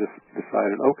finally just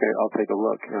decided, okay, I'll take a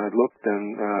look. And I looked,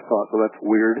 and I thought, well, that's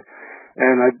weird.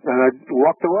 And I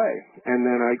walked away. And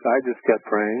then I just kept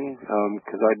praying,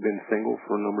 because I'd been single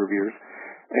for a number of years.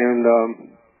 And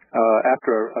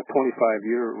after a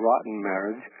 25-year rotten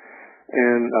marriage,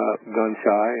 and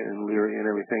gun-shy and leery and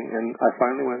everything, and I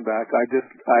finally went back. I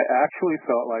actually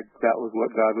felt like that was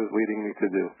what God was leading me to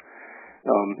do.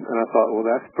 And I thought, well,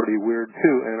 that's pretty weird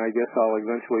too, and I guess I'll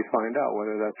eventually find out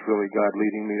whether that's really God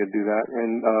leading me to do that.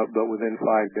 And but within 5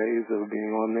 days of being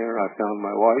on there, I found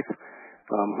my wife,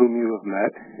 whom you have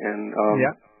met, and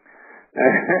yeah.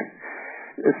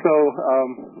 So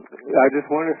I just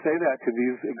want to say that to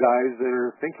these guys that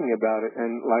are thinking about it.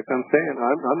 And like I'm saying,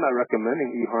 I'm not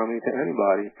recommending eHarmony to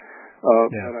anybody.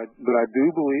 But I do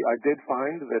believe, I did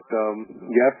find that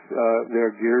yes,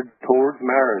 they're geared towards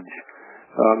marriage.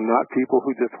 Not people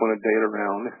who just want to date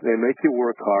around. They make you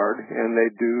work hard, and they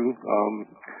do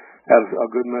have a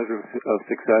good measure of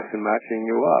success in matching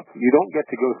you up. You don't get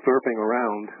to go surfing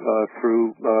around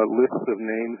through lists of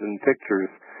names and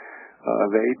pictures.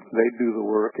 They do the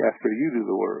work after you do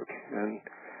the work, and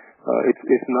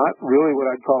it's not really what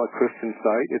I'd call a Christian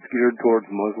site. It's geared towards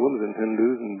Muslims and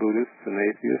Hindus and Buddhists and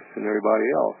atheists and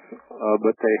everybody else.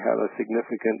 But they have a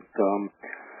significant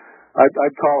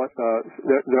I'd call it,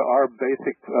 there are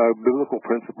basic biblical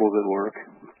principles at work,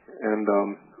 and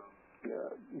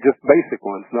just basic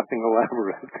ones, nothing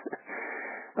elaborate.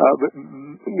 But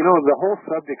the whole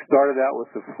subject started out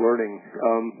with the flirting.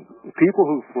 People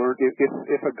who flirt,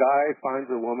 if a guy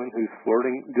finds a woman who's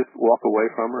flirting, just walk away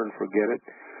from her and forget it.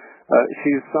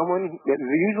 She's someone that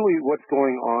usually what's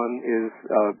going on is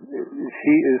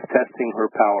she is testing her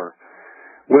power.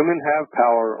 Women have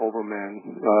power over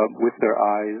men with their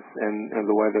eyes and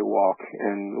the way they walk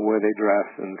and the way they dress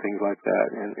and things like that,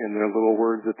 and their little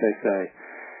words that they say.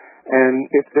 And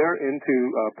if they're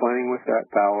into playing with that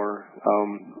power,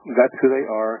 that's who they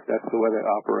are, that's the way they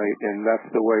operate, and that's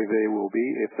the way they will be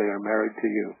if they are married to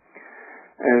you.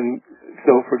 And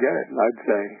so forget it, I'd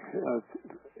say.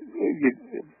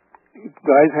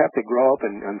 Guys have to grow up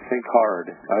and think hard.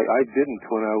 I didn't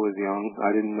when I was young.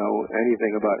 I didn't know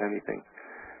anything about anything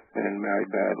and married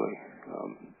badly.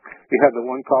 You had the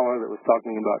one caller that was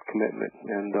talking about commitment,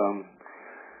 and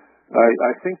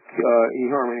I think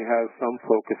eHarmony has some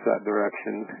focus that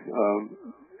direction.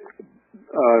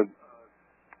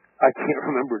 I can't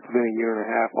remember. It's been a year and a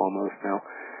half almost now.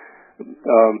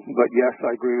 But yes,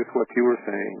 I agree with what you were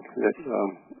saying, that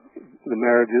the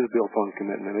marriage is built on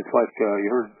commitment. It's like you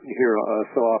hear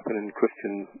so often in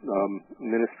Christian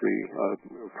ministry,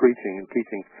 preaching and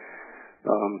teaching,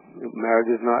 marriage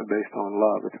is not based on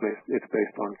love. It's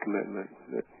based on commitment.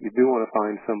 That you do want to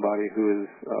find somebody who is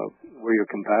where you're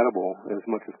compatible as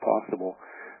much as possible.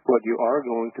 But you are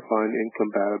going to find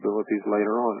incompatibilities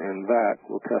later on, and that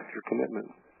will test your commitment.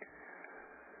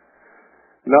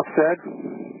 Enough said?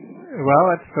 Well,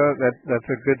 that's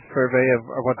a good survey of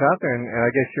what's out there, and I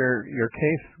guess your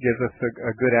case gives us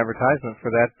a good advertisement for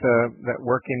that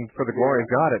working for the glory of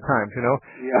God at times.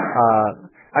 Yeah.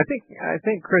 I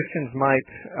think Christians might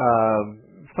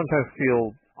sometimes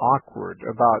feel awkward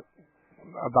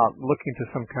about looking to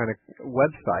some kind of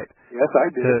website. Yes, I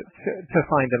do. To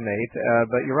find a mate.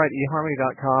 But you're right,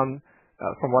 eHarmony.com.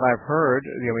 From what I've heard,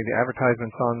 the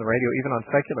advertisements on the radio, even on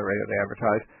secular radio, they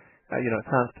advertise. It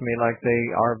sounds to me like they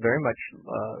are very much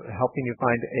helping you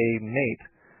find a mate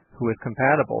who is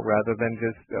compatible rather than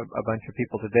just a bunch of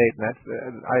people to date. And that's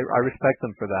I respect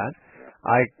them for that.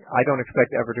 I don't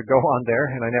expect ever to go on there,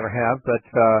 and I never have. But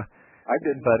I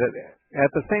did. But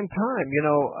at the same time,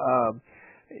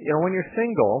 when you're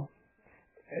single,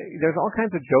 there's all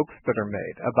kinds of jokes that are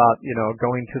made about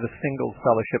going to the singles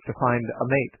fellowship to find a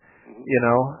mate.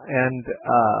 And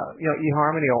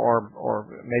eHarmony or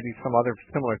maybe some other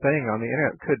similar thing on the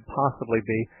internet could possibly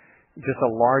be just a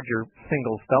larger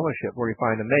singles fellowship where you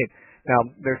find a mate. Now,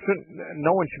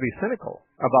 no one should be cynical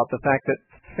about the fact that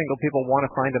single people want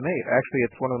to find a mate. Actually,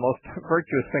 it's one of the most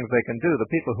virtuous things they can do. The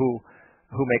people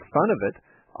who make fun of it,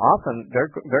 often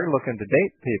they're looking to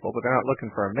date people, but they're not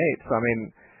looking for a mate. So,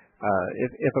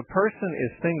 if a person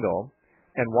is single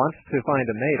and wants to find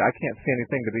a mate, I can't see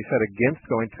anything to be said against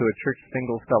going to a church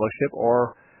singles fellowship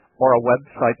or a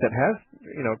website that has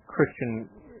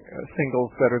Christian singles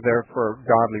that are there for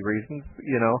godly reasons.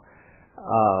 It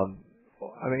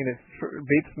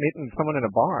beats meeting someone in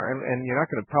a bar, and you're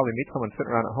not going to probably meet someone sitting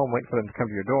around at home waiting for them to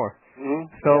come to your door. Mm-hmm.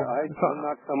 So I'm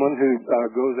not someone who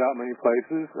goes out many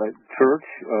places, like church,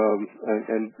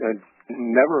 and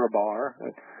never a bar.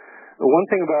 The one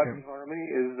thing about eHarmony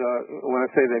is when I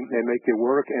say they make you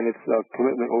work and it's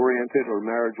commitment-oriented or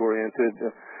marriage-oriented,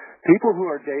 people who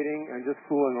are dating and just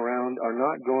fooling around are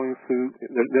not going through,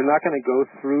 they're not going to go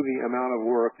through the amount of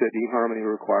work that eHarmony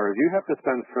requires. You have to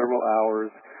spend several hours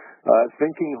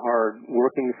thinking hard,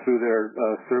 working through their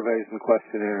surveys and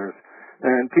questionnaires.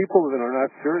 And people that are not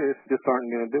serious just aren't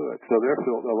going to do it. So a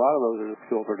lot of those are just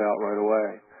filtered out right away.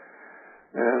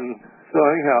 And so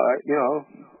anyhow,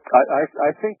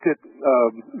 I think that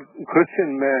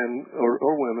Christian men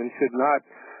or women should not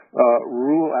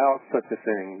rule out such a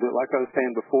thing. But like I was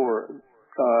saying before,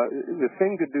 the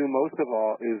thing to do most of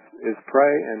all is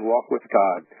pray and walk with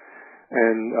God.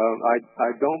 And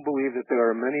I don't believe that there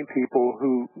are many people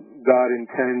who God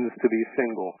intends to be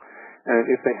single. And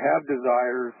if they have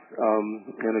desires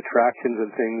and attractions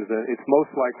and things, then it's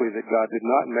most likely that God did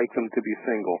not make them to be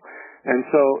single. And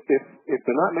so if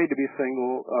they're not made to be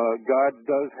single, God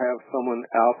does have someone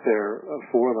out there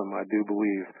for them, I do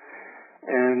believe.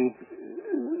 And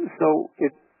so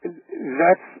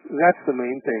that's the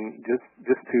main thing, just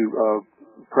to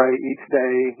pray each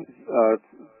day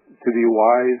to be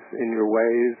wise in your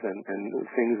ways and the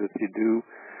things that you do.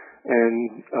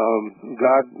 And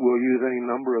God will use any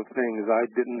number of things. I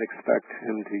didn't expect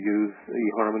him to use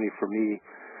eHarmony for me.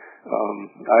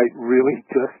 I really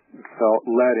just felt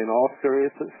led in all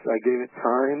seriousness. I gave it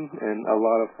time and a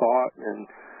lot of thought, and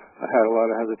I had a lot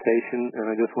of hesitation,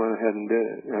 and I just went ahead and did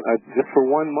it. And just for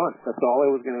 1 month, that's all I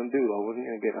was going to do. I wasn't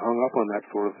going to get hung up on that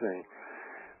sort of thing.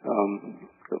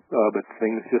 but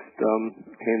things just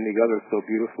came together so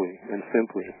beautifully and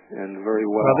simply and very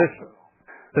well. Well,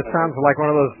 this sounds like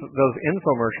one of those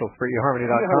infomercials for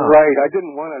eHarmony.com. Yeah, right. I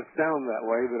didn't want to sound that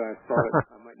way, but I thought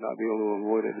I might not be able to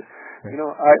avoid it. You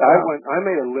know, I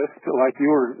made a list like you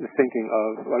were thinking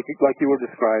of, like you were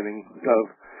describing of,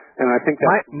 and I think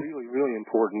that's really, really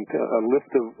important. A list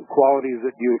of qualities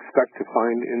that you expect to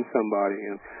find in somebody.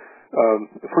 And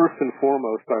first and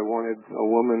foremost, I wanted a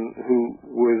woman who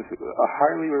was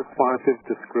highly responsive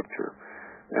to Scripture.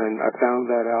 And I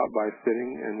found that out by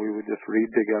sitting, and we would just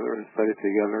read together and study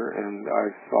together, and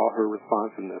I saw her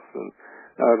responsiveness, and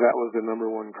that was the number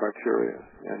one criteria,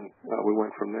 and we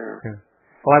went from there. Yeah.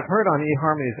 Well, I've heard on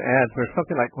eHarmony's ads, there's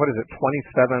something like,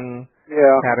 27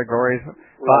 categories.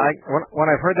 Right. Well,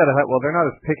 when I've heard that, I thought, well, they're not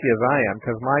as picky as I am,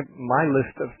 because my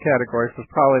list of categories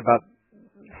was probably about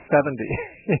 70.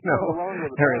 You know, well, along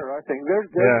with her, I think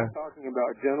they're talking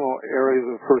about general areas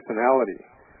of personality.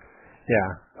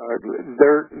 Yeah.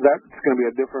 That's going to be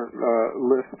a different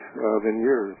list than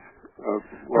yours.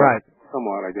 Right.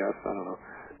 Somewhat, I guess. I don't know.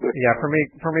 But, yeah, for me,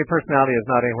 personality is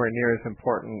not anywhere near as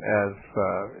important as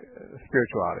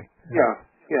spirituality.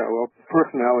 Yeah. Well,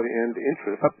 personality and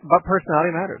interest. But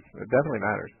personality matters. It definitely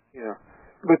matters. Yeah.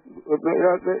 But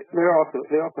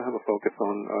they also have a focus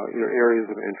on your areas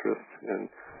of interest and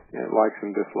likes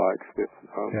and dislikes. But,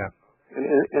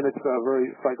 and it's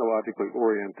very psychologically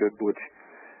oriented, which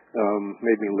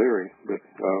made me leery, but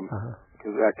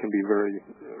because that can be very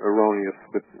erroneous.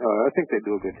 But I think they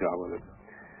do a good job with it.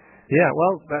 Yeah,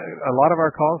 well, a lot of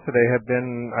our calls today have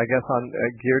been, I guess,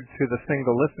 geared to the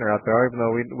single listener out there. Even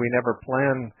though we never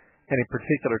plan any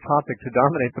particular topic to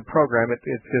dominate the program, it's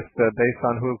just based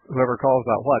on whoever calls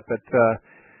out what. But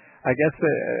I guess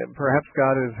perhaps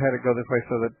God has had it go this way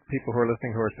so that people who are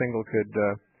listening who are single could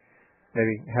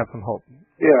maybe have some hope.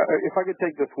 Yeah, if I could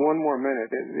take just one more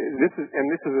minute, this is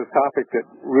a topic that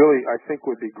really I think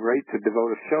would be great to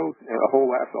devote a show, a whole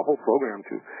program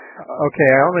to. Okay,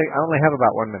 I only have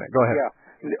about 1 minute. Go ahead. Yeah,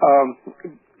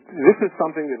 this is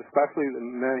something that especially the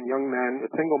young man, a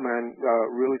single man,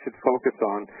 really should focus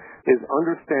on, is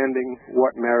understanding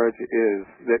what marriage is.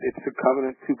 That it's a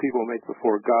covenant two people make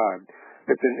before God.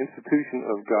 It's an institution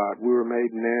of God. We were made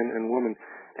man and woman.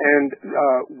 And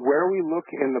where we look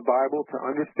in the Bible to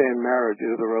understand marriage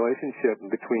is the relationship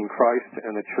between Christ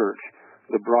and the church,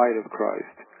 the bride of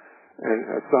Christ.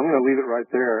 And so I'm going to leave it right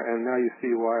there. And now you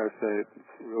see why I say it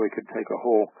really could take a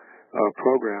whole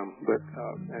program. But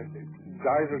and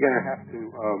guys are going to have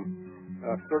to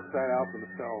search that out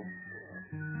themselves,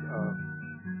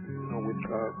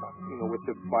 with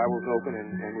the Bibles open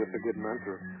and with a good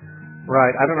mentor.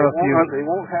 Right. I don't know if they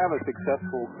won't have a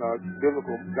successful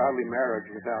biblical godly marriage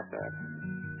without that.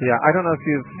 Yeah, I don't know if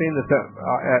you've seen this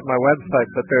at my website,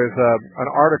 but there's an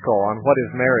article on what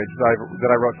is marriage that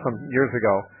I wrote some years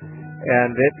ago,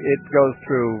 and it goes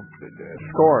through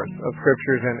scores of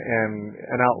scriptures and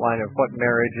an outline of what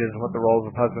marriage is and what the roles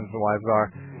of husbands and wives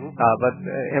are. But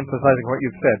emphasizing what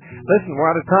you've said. Listen, we're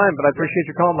out of time, but I appreciate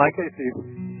your call, Mike. Okay, Steve.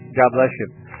 God bless you.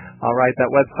 All right, that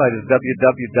website is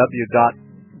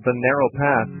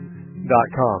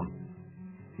www.thenarrowpath.com.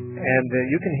 And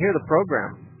you can hear the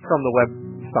program from the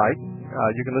website.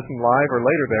 You can listen live or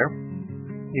later there.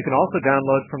 You can also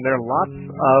download from there lots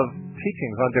of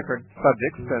teachings on different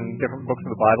subjects and different books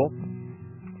of the Bible.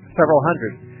 Several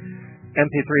hundred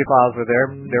MP3 files are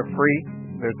there. They're free.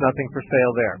 There's nothing for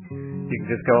sale there. You can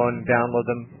just go and download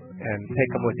them and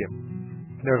take them with you.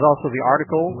 There's also the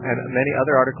article and many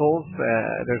other articles.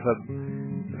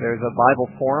 There's a Bible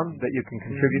forum that you can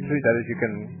contribute to. That is, you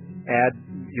can add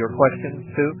your questions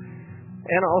to.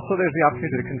 And also there's the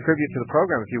opportunity to contribute to the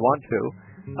program if you want to.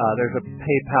 There's a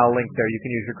PayPal link there. You can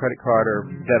use your credit card or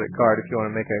debit card if you want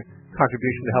to make a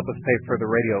contribution to help us pay for the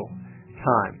radio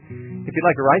time. If you'd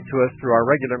like to write to us through our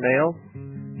regular mail,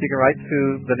 you can write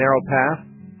to The Narrow Path,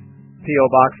 P.O.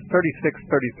 Box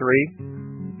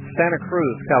 3633, Santa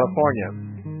Cruz, California,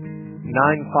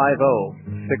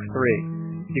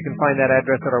 95063. You can find that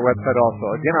address at our website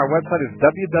also. Again, our website is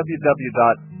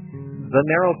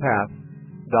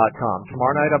www.thenarrowpath.com.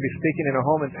 Tomorrow night I'll be speaking in a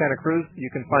home in Santa Cruz.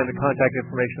 You can find the contact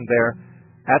information there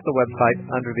at the website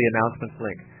under the announcements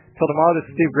link. Till tomorrow, this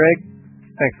is Steve Gregg.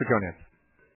 Thanks for joining us.